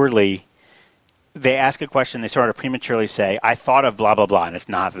prematurely, they ask a question, they sort of prematurely say, I thought of blah, blah, blah, and it's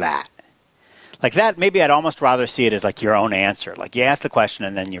not that. Like that, maybe I'd almost rather see it as like your own answer. Like you ask the question,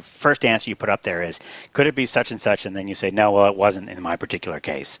 and then your first answer you put up there is, could it be such and such? And then you say, no, well, it wasn't in my particular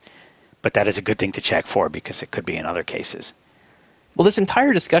case. But that is a good thing to check for because it could be in other cases. Well, this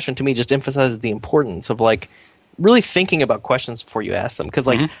entire discussion to me just emphasizes the importance of like really thinking about questions before you ask them. Because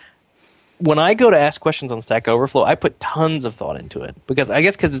like, when I go to ask questions on Stack Overflow, I put tons of thought into it because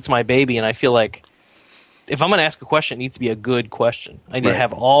it's my baby, and I feel like if I'm going to ask a question, it needs to be a good question. I need to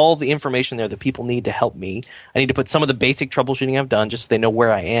have all the information there that people need to help me. I need to put some of the basic troubleshooting I've done just so they know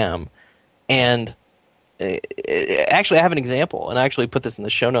where I am. And actually, I have an example, and I actually put this in the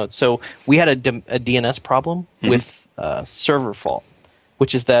show notes. So we had a DNS problem with server fault,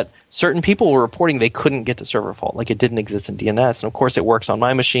 which is that certain people were reporting they couldn't get to server fault, like it didn't exist in DNS. And of course, it works on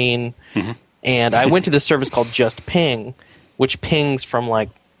my machine. And I went to this service called Just Ping, which pings from like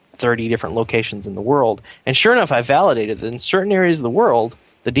 30 different locations in the world. And sure enough, I validated that in certain areas of the world,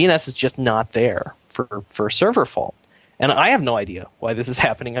 the DNS is just not there for server fault. And I have no idea why this is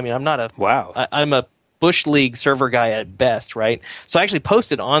happening. I mean, I'm not a I'm a Bush League server guy at best, right? So I actually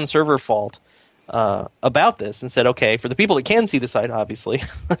posted on server fault about this and said, okay, for the people that can see the site, obviously,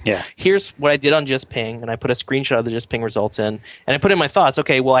 here's what I did on Just Ping, and I put a screenshot of the Just Ping results in, and I put in my thoughts.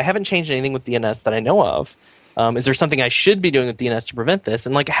 Okay, well, I haven't changed anything with DNS that I know of. Is there something I should be doing with DNS to prevent this?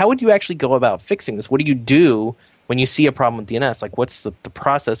 And like, how would you actually go about fixing this? What do you do when you see a problem with DNS? Like, what's the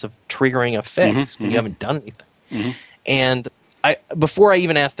process of triggering a fix when you haven't done anything? And before I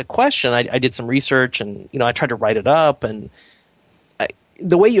even asked the question, I did some research, and I tried to write it up, and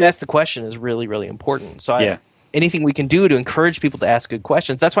the way you ask the question is really, really important. So anything we can do to encourage people to ask good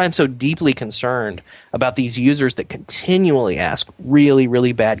questions. That's why I'm so deeply concerned about these users that continually ask really,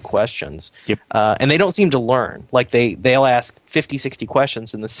 really bad questions. And they don't seem to learn. Like they'll ask 50, 60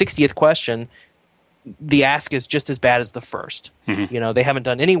 questions, and the 60th question, the ask is just as bad as the first. They haven't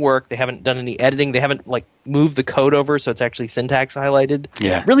done any work. They haven't done any editing. They haven't like moved the code over so it's actually syntax highlighted.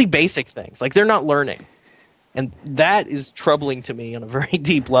 Really basic things. Like they're not learning. And that is troubling to me on a very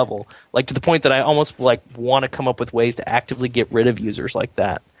deep level, like to the point that I almost like want to come up with ways to actively get rid of users like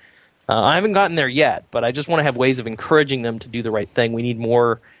that. I haven't gotten there yet, but I just want to have ways of encouraging them to do the right thing. We need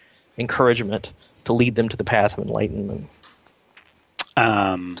more encouragement to lead them to the path of enlightenment.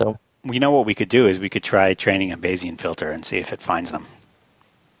 So, what we could do is we could try training a Bayesian filter and see if it finds them.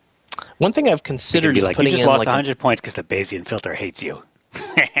 One thing I've considered is putting in you just lost 100 points because the Bayesian filter hates you.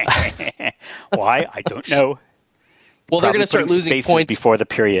 Why? I don't know. Well, they're going to start losing points before the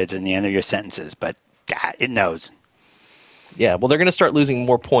periods and the end of your sentences, but it knows. Yeah, well, they're going to start losing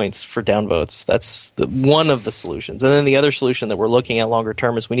more points for downvotes. That's one of the solutions. And then the other solution that we're looking at longer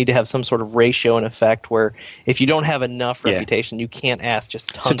term is we need to have some sort of ratio and effect where if you don't have enough reputation, you can't ask just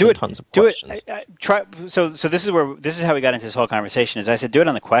tons of questions. So this is how we got into this whole conversation. Is I said do it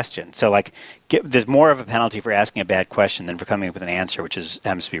on the question. So like, there's more of a penalty for asking a bad question than for coming up with an answer which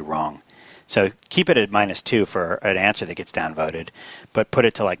happens to be wrong. So keep it at -2 for an answer that gets downvoted, but put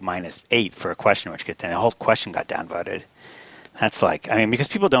it to like -8 for a question which gets the whole question got downvoted. That's like, because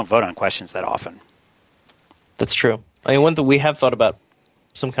people don't vote on questions that often. That's true. One thing we have thought about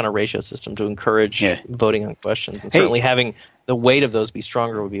some kind of ratio system to encourage voting on questions, and certainly having the weight of those be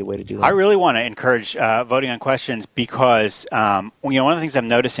stronger would be a way to do that. I really want to encourage voting on questions because one of the things I'm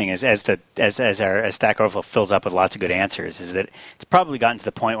noticing is as Stack Overflow fills up with lots of good answers, is that it's probably gotten to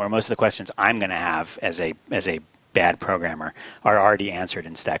the point where most of the questions I'm going to have as a bad programmer are already answered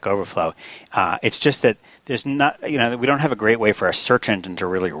in Stack Overflow. It's just that there's not, we don't have a great way for a search engine to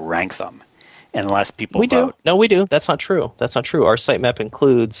really rank them unless people vote. No, we do. That's not true. Our sitemap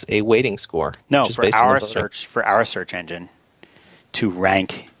includes a weighting score. No, for our search engine to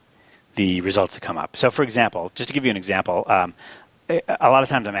rank the results that come up. So, for example, just to give you an example, a lot of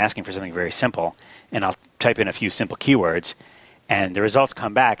times I'm asking for something very simple, and I'll type in a few simple keywords, and the results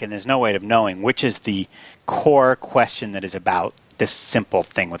come back, and there's no way of knowing which is the core question that is about this simple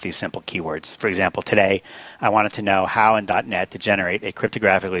thing with these simple keywords. For example, today I wanted to know how in .NET to generate a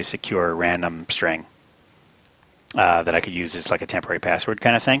cryptographically secure random string that I could use as like a temporary password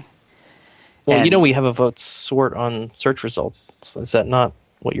kind of thing. Well, we have a vote sort on search results. Is that not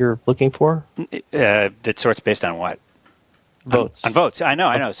what you're looking for? That sorts based on what? Votes. On votes. I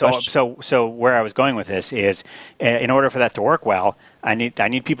know. So where I was going with this is, in order for that to work well, I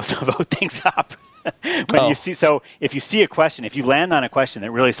need people to vote things up. If you see a question, if you land on a question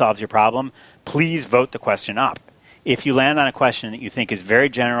that really solves your problem, please vote the question up. If you land on a question that you think is very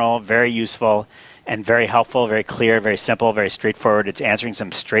general, very useful, and very helpful, very clear, very simple, very straightforward, it's answering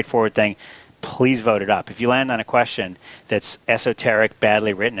some straightforward thing, please vote it up. If you land on a question that's esoteric,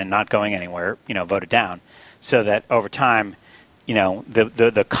 badly written, and not going anywhere, vote it down. So that over time,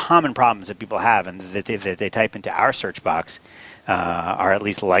 the common problems that people have and that they type into our search box are at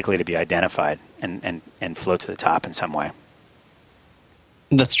least likely to be identified and float to the top in some way.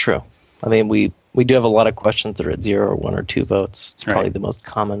 That's true. I mean, we do have a lot of questions that are at 0 or 1 or 2 votes. It's probably the most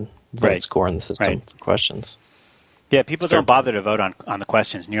common vote score in the system for questions. Yeah, people don't bother to vote on the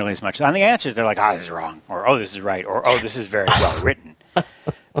questions nearly as much. On the answers, they're like, this is wrong, or this is right, or this is very well written.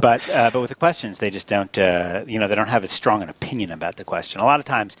 But with the questions, they just don't, they don't have as strong an opinion about the question. A lot of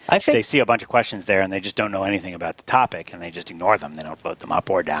times, they see a bunch of questions there, and they just don't know anything about the topic, and they just ignore them. They don't vote them up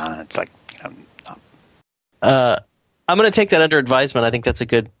or down, and it's like, I'm going to take that under advisement. I think that's a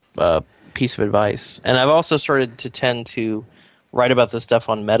good piece of advice. And I've also started to tend to write about this stuff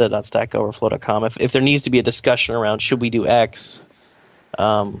on meta.stackoverflow.com. If there needs to be a discussion around should we do X,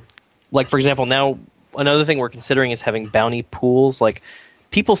 like, for example, now another thing we're considering is having bounty pools. Like,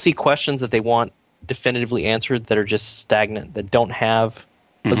 people see questions that they want definitively answered that are just stagnant, that don't have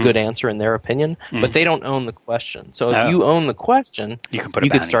a good answer in their opinion, but they don't own the question. So if you own the question, you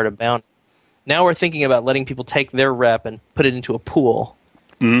could start a bounty. Now we're thinking about letting people take their rep and put it into a pool,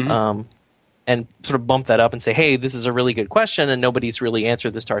 and sort of bump that up and say, hey, this is a really good question, and nobody's really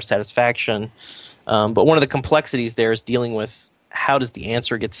answered this to our satisfaction. But one of the complexities there is dealing with how does the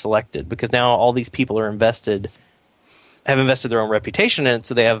answer get selected, because now all these people have invested their own reputation in it,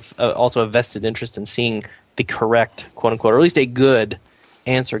 so they have also a vested interest in seeing the correct, quote-unquote, or at least a good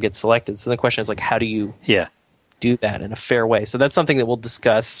answer get selected. So the question is, like, how do you do that in a fair way? So that's something that we'll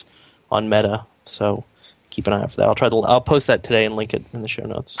discuss on Meta, so keep an eye out for that. I'll post that today and link it in the show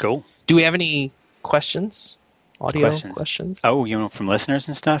notes. Cool. Do we have any questions? Audio questions? Oh, from listeners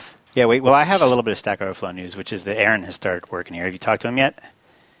and stuff? Yeah, wait. Well, I have a little bit of Stack Overflow news, which is that Aaron has started working here. Have you talked to him yet?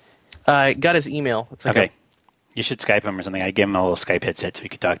 I got his email. It's like okay. You should Skype him or something. I gave him a little Skype headset so he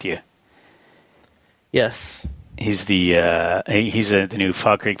could talk to you. Yes. He's the new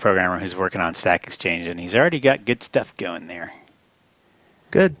Fog Creek programmer who's working on Stack Exchange, and he's already got good stuff going there.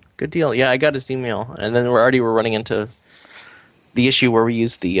 Good deal. Yeah, I got his email, and then we're running into the issue where we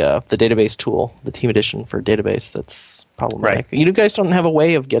use the database tool, the Team Edition for database. That's problematic. Right. You guys don't have a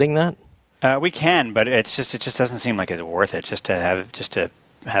way of getting that? We can, but it just doesn't seem like it's worth it just to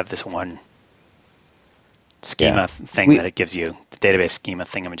have this one schema thing that it gives you, the database schema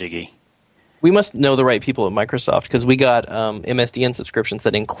thingamajiggy. We must know the right people at Microsoft, because we got MSDN subscriptions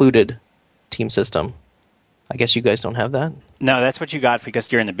that included Team System. I guess you guys don't have that? No, that's what you got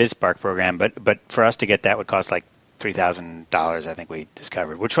because you're in the BizSpark program, but for us to get that would cost like $3,000, I think we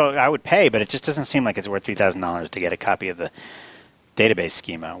discovered, which I would pay, but it just doesn't seem like it's worth $3,000 to get a copy of the database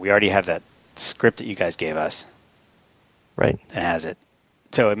schema. We already have that script that you guys gave us. Right. That has it.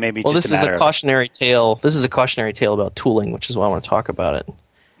 So it may be just a matter of... Well, this is a cautionary tale. This is a cautionary tale about tooling, which is why I want to talk about it.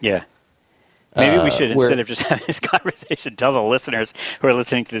 Yeah. Maybe we should, instead of just having this conversation, tell the listeners who are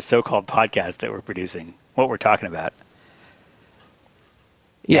listening to this so-called podcast that we're producing what we're talking about.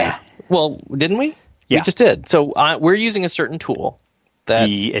 Yeah. Well, didn't we? Yeah. We just did. So we're using a certain tool that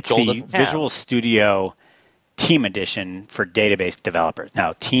it's the Visual Studio Team Edition for database developers.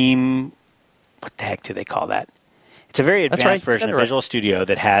 Now, Team, what the heck do they call that? It's a very advanced version of Visual Studio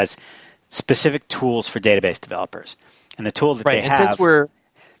that has specific tools for database developers. And the tool that they have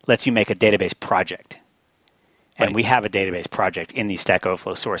lets you make a database project. And we have a database project in the Stack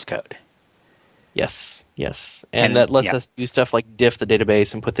Overflow source code. Yes. And that lets us do stuff like diff the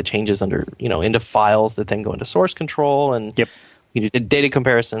database and put the changes under, into files that then go into source control and data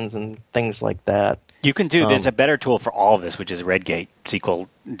comparisons and things like that. You can do, there's a better tool for all of this, which is Redgate, SQL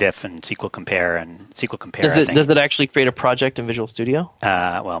diff and SQL compare and SQL compare. Does it actually create a project in Visual Studio?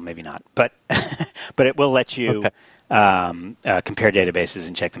 Well, maybe not, but it will let you compare databases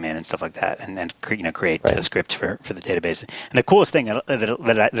and check them in and stuff like that, and create scripts for the database. And the coolest thing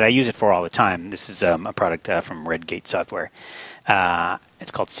that I use it for all the time, this is a product from Redgate Software.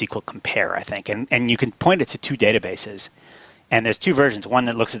 It's called SQL Compare, I think, and you can point it to two databases. And there's two versions, one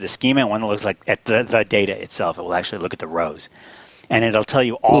that looks at the schema and one that looks like at the data itself. It will actually look at the rows. And it'll tell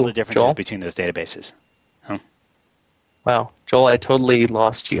you all the differences between those databases. Huh? Wow. Joel, I totally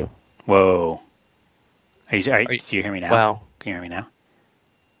lost you. Whoa. Do you hear me now? Wow. Can you hear me now?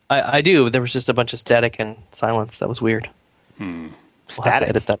 I do. There was just a bunch of static and silence. That was weird. Static? We'll have to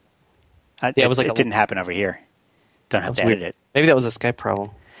edit that. It was like it didn't happen over here. Don't have to edit it. Maybe that was a Skype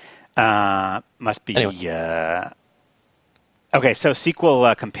problem. Must be. Anyway. Okay, so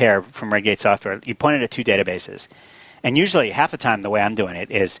SQL compare from Redgate Software. You pointed at two databases. And usually half the time the way I'm doing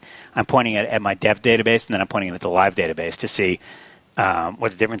it is I'm pointing at my dev database and then I'm pointing at the live database to see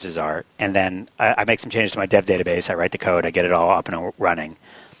what the differences are. And then I make some changes to my dev database. I write the code. I get it all up and running.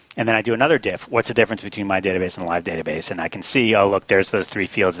 And then I do another diff. What's the difference between my database and the live database? And I can see, oh, look, there's those 3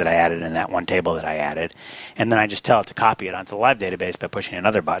 fields that I added in that one table that I added. And then I just tell it to copy it onto the live database by pushing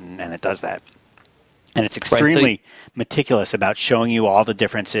another button, and it does that. And it's extremely meticulous about showing you all the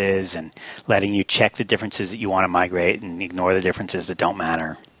differences and letting you check the differences that you want to migrate and ignore the differences that don't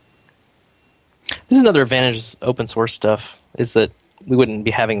matter. This is another advantage of open source stuff, is that we wouldn't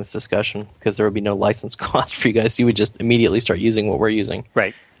be having this discussion because there would be no license cost for you guys. You would just immediately start using what we're using.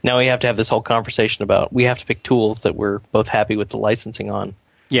 Right. Now we have to have this whole conversation about we have to pick tools that we're both happy with the licensing on.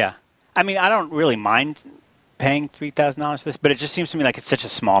 Yeah. I mean, I don't really mind paying $3,000 for this, but it just seems to me like it's such a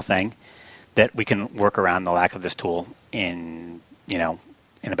small thing that we can work around the lack of this tool in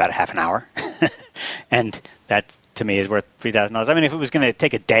about half an hour. And that, to me, is worth $3,000. I mean, if it was going to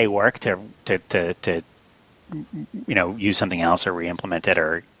take a day work to use something else or re-implement it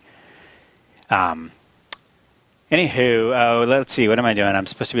or... Anywho, let's see. What am I doing? I'm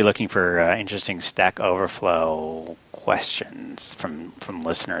supposed to be looking for interesting Stack Overflow questions from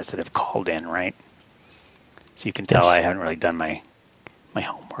listeners that have called in, right? So you can tell I haven't really done my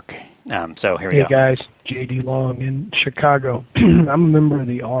homework. So here we go. Hey guys, JD Long in Chicago. I'm a member of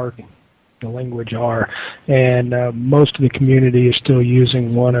the language R, and most of the community is still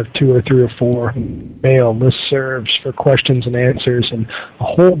using one of 2 or 3 or 4 mail listservs for questions and answers, and a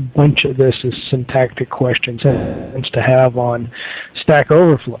whole bunch of this is syntactic questions to have on Stack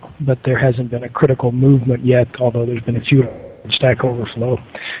Overflow, but there hasn't been a critical movement yet, although there's been a few on Stack Overflow.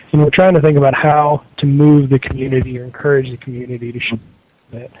 And we're trying to think about how to move the community or encourage the community to show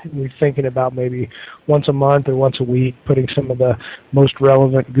that. We're thinking about maybe once a month or once a week putting some of the most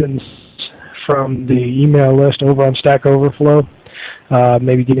relevant goodness from the email list over on Stack Overflow,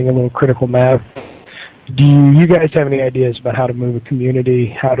 maybe getting a little critical math. Do you guys have any ideas about how to move a community,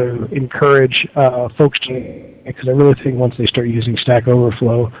 how to encourage folks to, because I really think once they start using Stack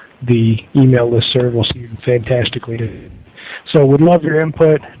Overflow, the email listserv will succeed fantastically. So would love your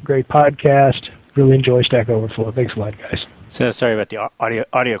input. Great podcast. Really enjoy Stack Overflow. Thanks a lot, guys. So sorry about the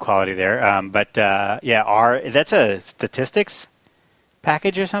audio quality there. But R, that's a statistics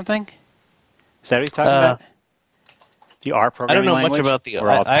package or something? Is that what he's talking about? The R programming language? I don't know much about the R.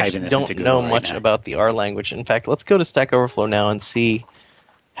 I actually don't know much about the R language. In fact, let's go to Stack Overflow now and see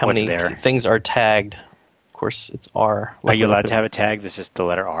how many things are tagged. Of course, it's R. Are you allowed to have a tag that's just the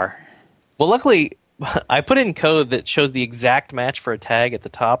letter R? Well, luckily, I put in code that shows the exact match for a tag at the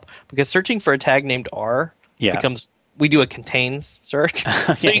top, because searching for a tag named R becomes... We do a contains search,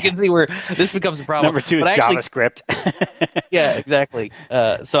 so you can see where this becomes a problem. Number 2 is JavaScript. Yeah, exactly.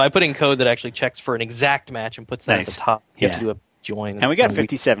 So I put in code that actually checks for an exact match and puts that at the top. You have to do a join. And we got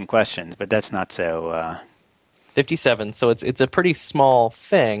 57 questions, but that's not so... 57, so it's a pretty small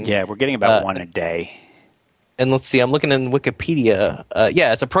thing. Yeah, we're getting about one a day. And let's see, I'm looking in Wikipedia.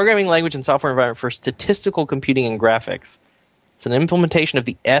 It's a programming language and software environment for statistical computing and graphics. It's an implementation of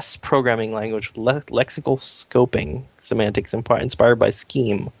the S programming language with lexical scoping semantics inspired by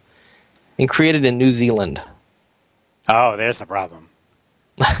Scheme and created in New Zealand. Oh, there's the problem.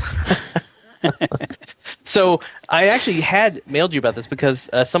 So I actually had mailed you about this because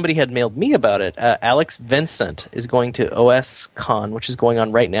somebody had mailed me about it. Alex Vincent is going to OSCon, which is going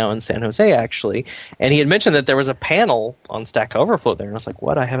on right now in San Jose, actually. And he had mentioned that there was a panel on Stack Overflow there. And I was like,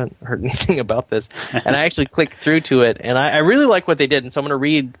 what? I haven't heard anything about this. And I actually clicked through to it. And I really like what they did. And so I'm going to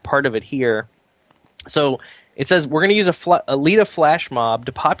read part of it here. So it says, we're going to use lead a flash mob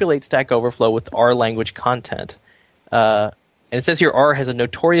to populate Stack Overflow with R language content. And it says here R has a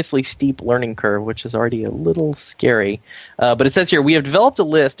notoriously steep learning curve, which is already a little scary. But it says here, we have developed a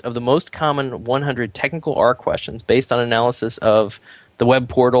list of the most common 100 technical R questions based on analysis of the web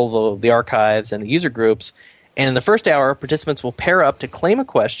portal, the archives, and the user groups. And in the first hour, participants will pair up to claim a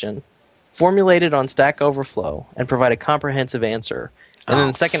question, formulate it on Stack Overflow, and provide a comprehensive answer. And then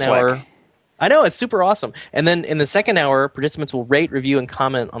in the second hour... I know, it's super awesome. And then in the second hour, participants will rate, review, and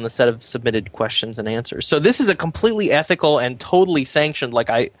comment on the set of submitted questions and answers. So this is a completely ethical and totally sanctioned,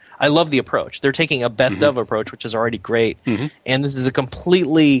 I love the approach. They're taking a best of approach, which is already great. And this is a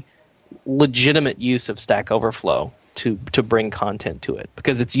completely legitimate use of Stack Overflow to bring content to it.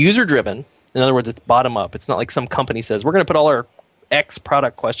 Because it's user-driven. In other words, it's bottom-up. It's not like some company says, we're going to put all our X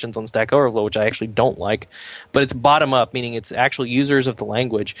product questions on Stack Overflow, which I actually don't like, but it's bottom up, meaning it's actual users of the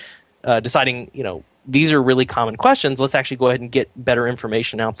language deciding, these are really common questions. Let's actually go ahead and get better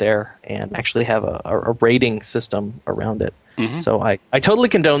information out there and actually have a rating system around it. Mm-hmm. So I totally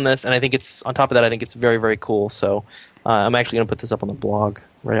condone this, and I think it's, on top of that, I think it's very, very cool. So I'm actually going to put this up on the blog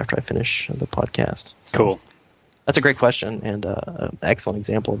right after I finish the podcast. So cool. That's a great question and an excellent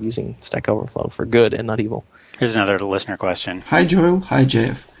example of using Stack Overflow for good and not evil. Here's another listener question. Hi Joel, hi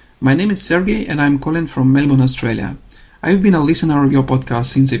Jeff. My name is Sergey and I'm calling from Melbourne, Australia. I've been a listener of your podcast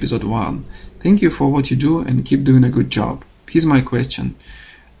since episode 1. Thank you for what you do and keep doing a good job. Here's my question.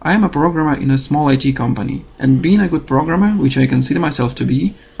 I am a programmer in a small IT company, and being a good programmer, which I consider myself to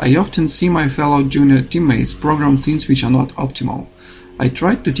be, I often see my fellow junior teammates program things which are not optimal. I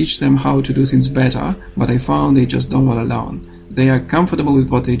tried to teach them how to do things better, but I found they just don't want to learn. They are comfortable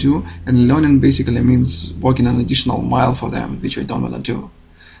with what they do, and learning basically means walking an additional mile for them, which I don't want to do.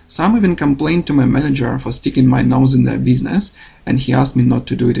 Some even complained to my manager for sticking my nose in their business, and he asked me not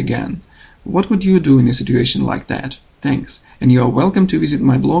to do it again. What would you do in a situation like that? Thanks, and you are welcome to visit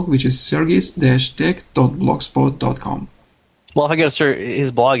my blog, which is sergis-tech.blogspot.com. Well, if I go to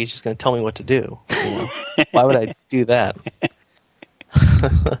his blog, he's just going to tell me what to do. Why would I do that?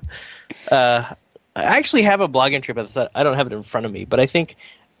 I actually have a blog entry about this. I don't have it in front of me, but I think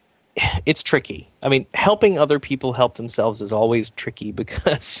it's tricky. I mean, helping other people help themselves is always tricky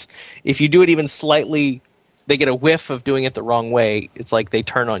because if you do it even slightly, they get a whiff of doing it the wrong way. It's like they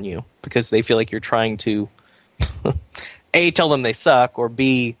turn on you because they feel like you're trying to A, tell them they suck, or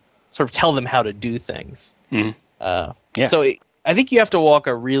B, sort of tell them how to do things. Mm-hmm. Yeah. So I think you have to walk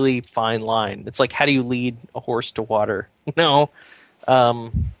a really fine line. It's like, how do you lead a horse to water?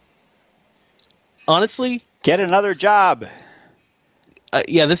 Honestly, get another job.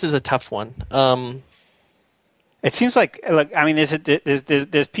 Yeah, this is a tough one. It seems like, look, I mean,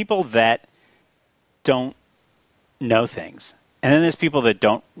 there's people that don't know things, and then there's people that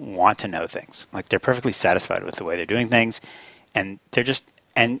don't want to know things. Like they're perfectly satisfied with the way they're doing things, and they're just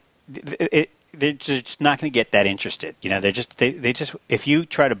not going to get that interested. They just if you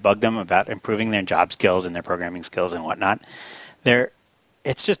try to bug them about improving their job skills and their programming skills and whatnot,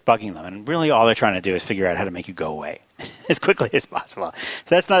 it's just bugging them, and really all they're trying to do is figure out how to make you go away as quickly as possible.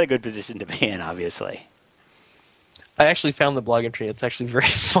 So that's not a good position to be in, obviously. I actually found the blog entry. It's actually very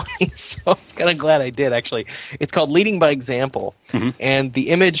funny, so I'm kind of glad I did, actually. It's called Leading by Example, and the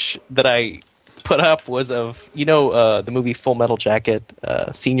image that I put up was of, the movie Full Metal Jacket,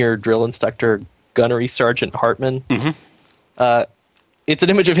 senior drill instructor Gunnery Sergeant Hartman. It's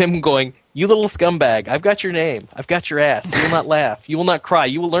an image of him going, "You little scumbag, I've got your name. I've got your ass. You will not laugh. You will not cry.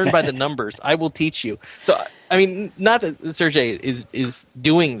 You will learn by the numbers. I will teach you." So, I mean, not that Sergey is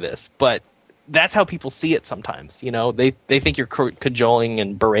doing this, but that's how people see it sometimes. They think you're cajoling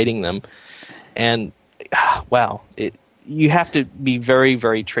and berating them. And, wow, you have to be very,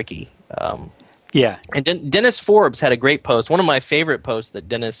 very tricky. Yeah. And Dennis Forbes had a great post. One of my favorite posts that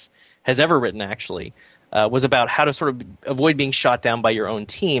Dennis has ever written, actually, was about how to sort of avoid being shot down by your own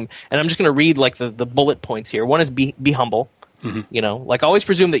team. And I'm just going to read like the bullet points here. One is be humble. Like always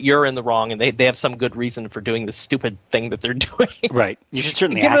presume that you're in the wrong and they have some good reason for doing the stupid thing that they're doing. Right. You should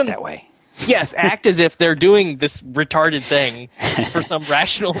certainly act that way. Yes, act as if they're doing this retarded thing for some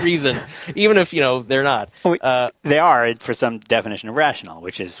rational reason, even if, they're not. They are for some definition of rational,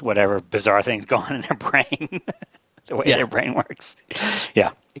 which is whatever bizarre thing's going on in their brain, the way their brain works.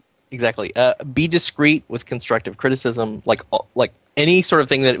 Yeah. Exactly. Be discreet with constructive criticism, like any sort of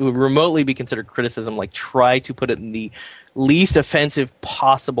thing that would remotely be considered criticism. Like try to put it in the least offensive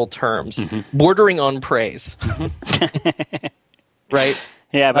possible terms, bordering on praise. Right?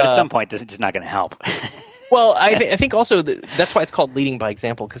 Yeah, but at some point, this is just not going to help. Well, I think also that's why it's called leading by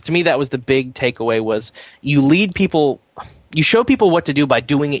example. Because to me, that was the big takeaway: was you lead people, you show people what to do by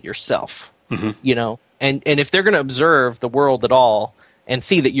doing it yourself. And if they're going to observe the world at all and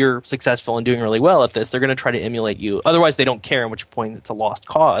see that you're successful and doing really well at this, they're going to try to emulate you. Otherwise, they don't care, at which point it's a lost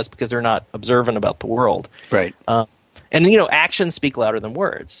cause because they're not observant about the world. Right. And, actions speak louder than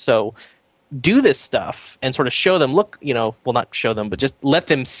words. So do this stuff and sort of show them, look, well, not show them, but just let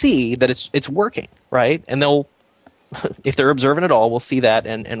them see that it's working, right? And they'll, if they're observant at all, will see that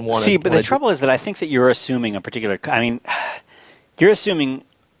and want to. See, but the trouble is that I think that you're assuming a particular, you're assuming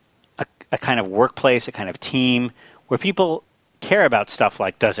a kind of workplace, a kind of team where people care about stuff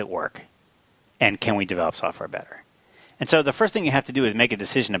like, does it work? And can we develop software better? And so the first thing you have to do is make a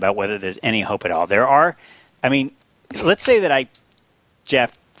decision about whether there's any hope at all. Let's say that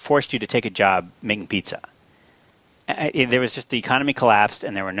Jeff, forced you to take a job making pizza. There was just, the economy collapsed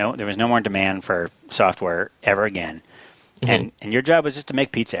and there was no more demand for software ever again. and your job was just to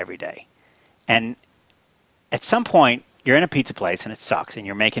make pizza every day. And at some point, you're in a pizza place and it sucks, and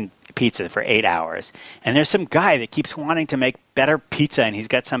you're making pizza for 8 hours, and there's some guy that keeps wanting to make better pizza, and he's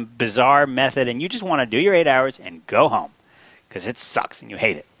got some bizarre method, and you just want to do your 8 hours and go home because it sucks and you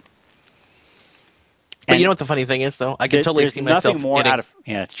hate it. But you know what the funny thing is, though? I can totally see myself getting...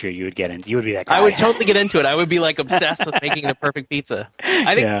 Yeah, it's true. You would get into. You would be that guy. I would totally get into it. I would be like obsessed with making the perfect pizza.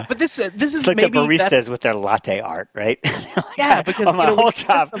 I think, but this is it's like maybe the baristas with their latte art, right? Yeah, because my whole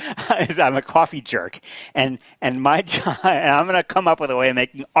job is I'm a coffee jerk, and my job, and I'm going to come up with a way of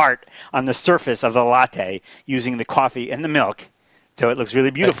making art on the surface of the latte using the coffee and the milk, so it looks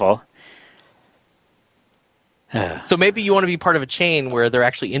really beautiful. So maybe you want to be part of a chain where they're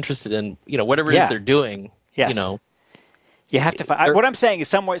actually interested in, whatever it is they're doing. Yes. You have to find. What I'm saying is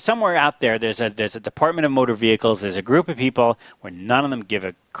somewhere out there, there's a Department of Motor Vehicles. There's a group of people where none of them give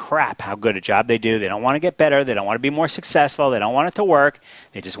a crap how good a job they do. They don't want to get better. They don't want to be more successful. They don't want it to work.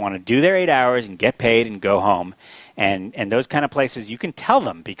 They just want to do their 8 hours and get paid and go home. And those kind of places, you can tell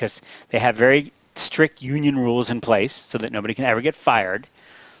them because they have very strict union rules in place so that nobody can ever get fired.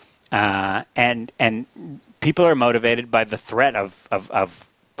 And people are motivated by the threat of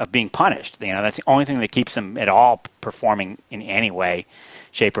being punished. That's the only thing that keeps them at all performing in any way,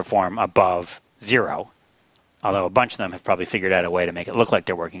 shape, or form above zero. Although a bunch of them have probably figured out a way to make it look like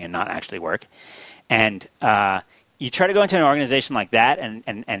they're working and not actually work. And you try to go into an organization like that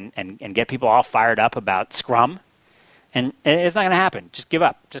and get people all fired up about Scrum, and it's not going to happen. Just give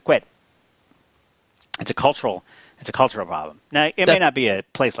up. Just quit. It's a cultural problem. Now, it may not be a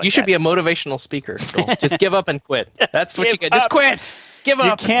place like that. You should be a motivational speaker. Just give up and quit. That's what you get. Just quit. Give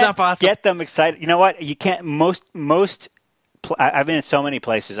up. You can't it's not possible. Get them excited. You know what? You can't. I've been in so many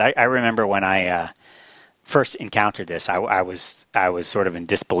places. I remember when I first encountered this. I was sort of in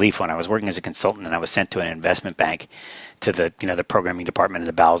disbelief when I was working as a consultant, and I was sent to an investment bank, to the programming department of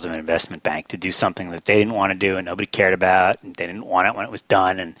the bowels of an investment bank, to do something that they didn't want to do and nobody cared about, and they didn't want it when it was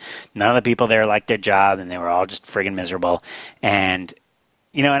done, and none of the people there liked their job, and they were all just friggin' miserable. And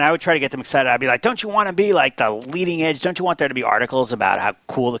and I would try to get them excited. I'd be like, don't you want to be like the leading edge? Don't you want there to be articles about how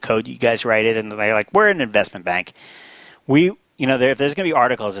cool the code you guys write it? And they're like, we're an investment bank. If there's going to be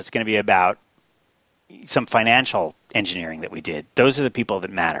articles, it's going to be about some financial engineering that we did. Those are the people that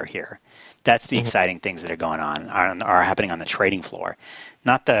matter here. That's the exciting things that are going on, are happening on the trading floor.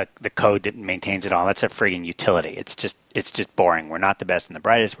 Not the code that maintains it all. That's a friggin' utility. It's just boring. We're not the best and the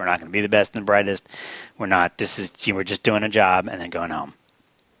brightest. We're not going to be the best and the brightest. We're not. We're just doing a job and then going home.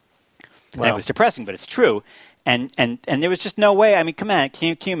 Well, and it was depressing, but it's true. And there was just no way. I mean, come on.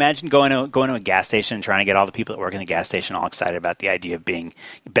 Can you imagine going to a gas station and trying to get all the people that work in the gas station all excited about the idea of being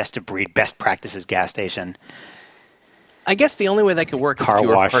best of breed, best practices gas station? I guess the only way that could work is car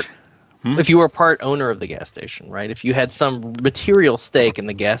wash. If you were part owner of the gas station, right? If you had some material stake in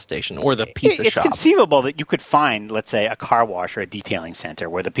the gas station or the pizza shop. It's conceivable that you could find, let's say, a car wash or a detailing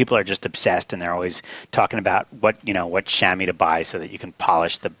center where the people are just obsessed and they're always talking about what chamois to buy so that you can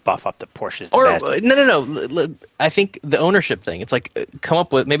buff up the Porsches the best. No. I think the ownership thing, it's like come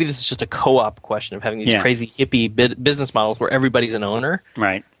up with, maybe this is just a co-op question of having these crazy hippie business models where everybody's an owner.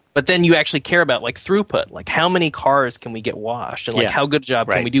 Right. But then you actually care about like throughput, like how many cars can we get washed, and like how good a job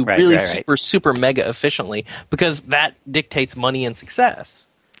can we do super mega efficiently, because that dictates money and success.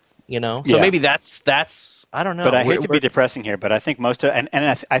 So maybe that's I don't know. But I hate to be depressing here, but I think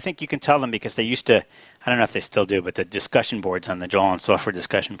I think you can tell them, because they used to, I don't know if they still do, but the discussion boards on the Joel and Software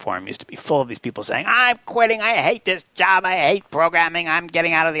discussion forum used to be full of these people saying, I'm quitting, I hate this job, I hate programming, I'm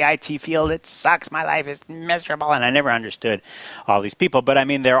getting out of the IT field, it sucks, my life is miserable. And I never understood all these people. But I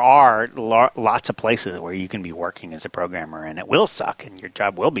mean, there are lots of places where you can be working as a programmer and it will suck and your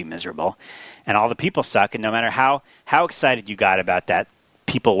job will be miserable and all the people suck. And no matter how excited you got about that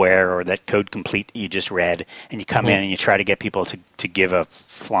Peopleware or that Code Complete you just read, and you come in and you try to get people to give a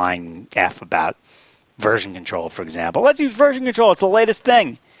flying F about version control, for example. Let's use version control. It's the latest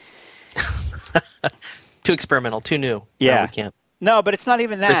thing. Too experimental, too new. Yeah. No, we can't. No, but it's not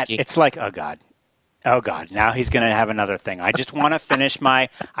even that. Risky. It's like, oh, God, now he's going to have another thing. I just want to finish I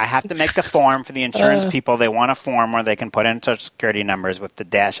have to make the form for the insurance people. They want a form where they can put in Social Security numbers with the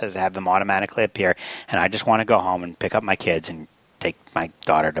dashes, have them automatically appear, and I just want to go home and pick up my kids and take my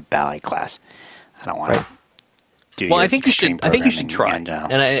daughter to ballet class. I don't want to do. Well, I think you should try. And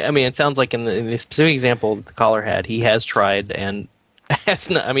I mean, it sounds like in the specific example that the caller had, he has tried and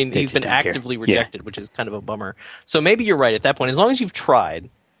has not. I mean, he's been actively rejected, which is kind of a bummer. So maybe you're right at that point. As long as you've tried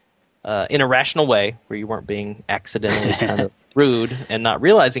in a rational way, where you weren't being accidentally kind of rude and not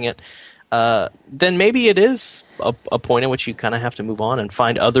realizing it, then maybe it is a point at which you kind of have to move on and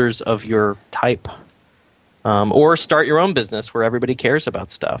find others of your type. Or start your own business where everybody cares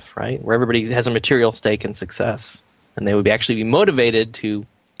about stuff, right? Where everybody has a material stake in success. And they would actually be motivated to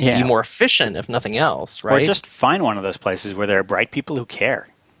be more efficient, if nothing else, right? Or just find one of those places where there are bright people who care.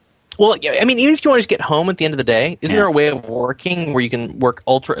 Well, I mean, even if you want to just get home at the end of the day, isn't there a way of working where you can work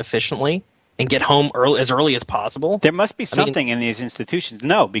ultra efficiently and get home as early as possible? There must be something in these institutions.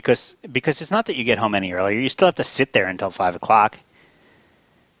 No, because it's not that you get home any earlier. You still have to sit there until 5 o'clock.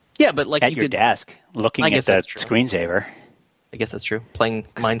 Yeah, but like at your desk, looking at the screensaver. I guess that's true. Playing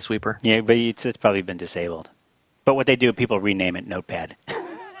Minesweeper. Yeah, but it's probably been disabled. But what they do, people rename it Notepad.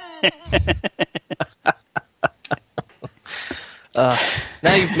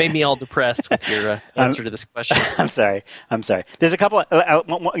 Now you've made me all depressed with your answer to this question. I'm sorry. There's a couple. A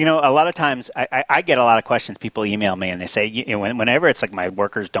lot of times I get a lot of questions. People email me and they say, whenever it's like my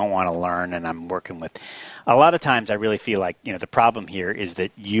workers don't want to learn, and I'm working with. A lot of times I really feel like the problem here is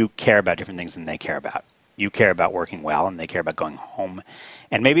that you care about different things than they care about. You care about working well, and they care about going home,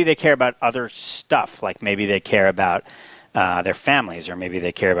 and maybe they care about other stuff. Like maybe they care about their families, or maybe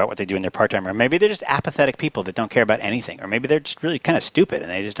they care about what they do in their part-time, or maybe they're just apathetic people that don't care about anything, or maybe they're just really kind of stupid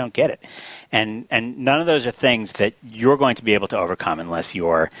and they just don't get it. And none of those are things that you're going to be able to overcome unless you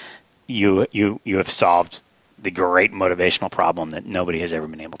have solved the great motivational problem that nobody has ever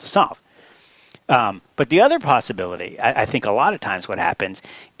been able to solve. But the other possibility, I think a lot of times what happens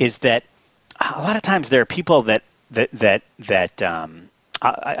is that a lot of times there are people that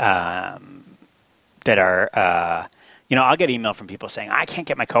are I'll get email from people saying, I can't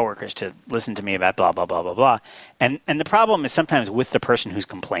get my coworkers to listen to me about blah, blah, blah, blah, blah. And the problem is sometimes with the person who's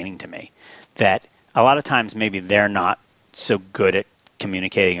complaining to me, that a lot of times maybe they're not so good at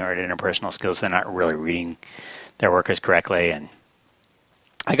communicating or at interpersonal skills. They're not really reading their workers correctly. And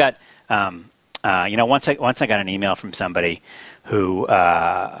I got, once I got an email from somebody who,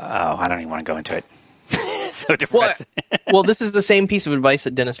 I don't even want to go into it. So depressing. Well, this is the same piece of advice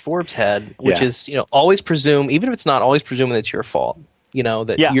that Dennis Forbes had, which is, always presume, even if it's not, always presume that it's your fault.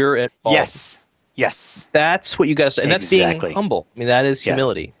 That you're at fault. Yes. That's what you got to say. And that's being humble. I mean, that is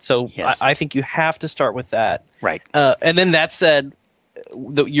humility. Yes. So I think you have to start with that. Right. And then that said,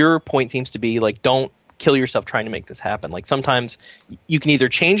 your point seems to be like, don't kill yourself trying to make this happen. Like sometimes you can either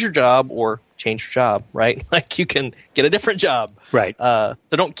change your job or change your job, right? Like you can get a different job. Right. So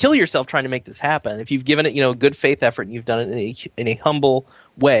don't kill yourself trying to make this happen. If you've given it, a good faith effort and you've done it in a humble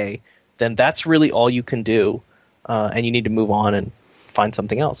way, then that's really all you can do. And you need to move on and find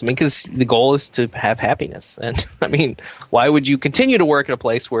something else. I mean, because the goal is to have happiness. And I mean, why would you continue to work at a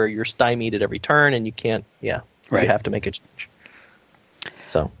place where you're stymied at every turn and you can't, you have to make a change.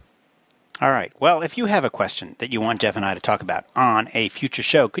 So. All right. Well, if you have a question that you want Jeff and I to talk about on a future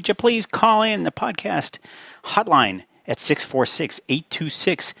show, could you please call in the podcast hotline at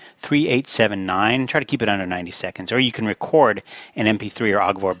 646-826-3879. Try to keep it under 90 seconds. Or you can record an MP3 or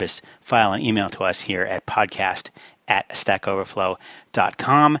Ogvorbis file and email to us here at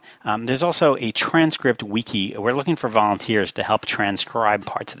podcast@stackoverflow.com. There's also a transcript wiki. We're looking for volunteers to help transcribe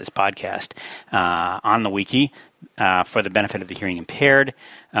parts of this podcast on the wiki. For the benefit of the hearing impaired.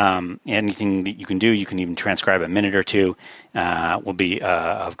 Anything that you can do, you can even transcribe a minute or two, will be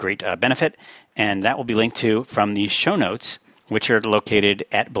of great benefit. And that will be linked to from the show notes, which are located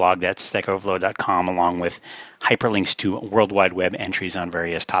at blog.stackoverflow.com, along with hyperlinks to World Wide Web entries on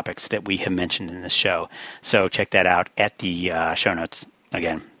various topics that we have mentioned in this show. So check that out at the show notes.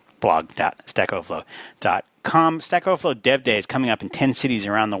 Again, blog.stackoverflow.com. Stack Overflow Dev Day is coming up in 10 cities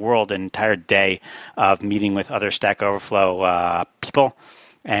around the world, an entire day of meeting with other Stack Overflow people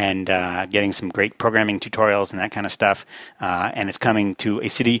and getting some great programming tutorials and that kind of stuff. And it's coming to a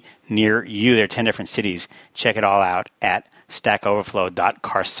city near you. There are 10 different cities. Check it all out at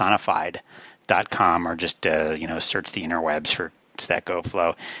stackoverflow.carsonified.com or just search the interwebs for Stack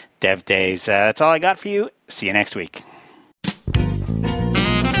Overflow Dev Days. That's all I got for you. See you next week.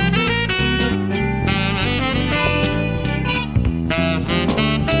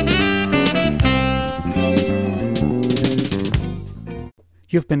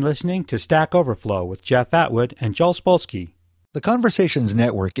 You've been listening to Stack Overflow with Jeff Atwood and Joel Spolsky. The Conversations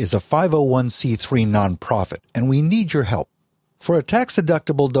Network is a 501c3 nonprofit, and we need your help. For a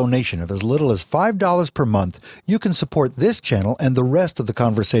tax-deductible donation of as little as $5 per month, you can support this channel and the rest of the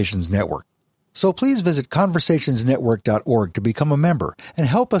Conversations Network. So please visit conversationsnetwork.org to become a member and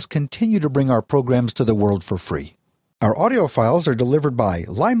help us continue to bring our programs to the world for free. Our audio files are delivered by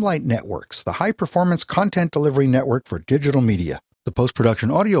Limelight Networks, the high-performance content delivery network for digital media. The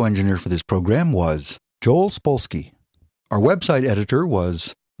post-production audio engineer for this program was Joel Spolsky. Our website editor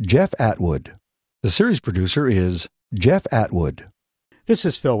was Jeff Atwood. The series producer is Jeff Atwood. This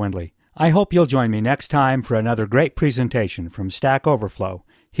is Phil Windley. I hope you'll join me next time for another great presentation from Stack Overflow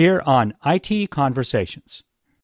here on IT Conversations.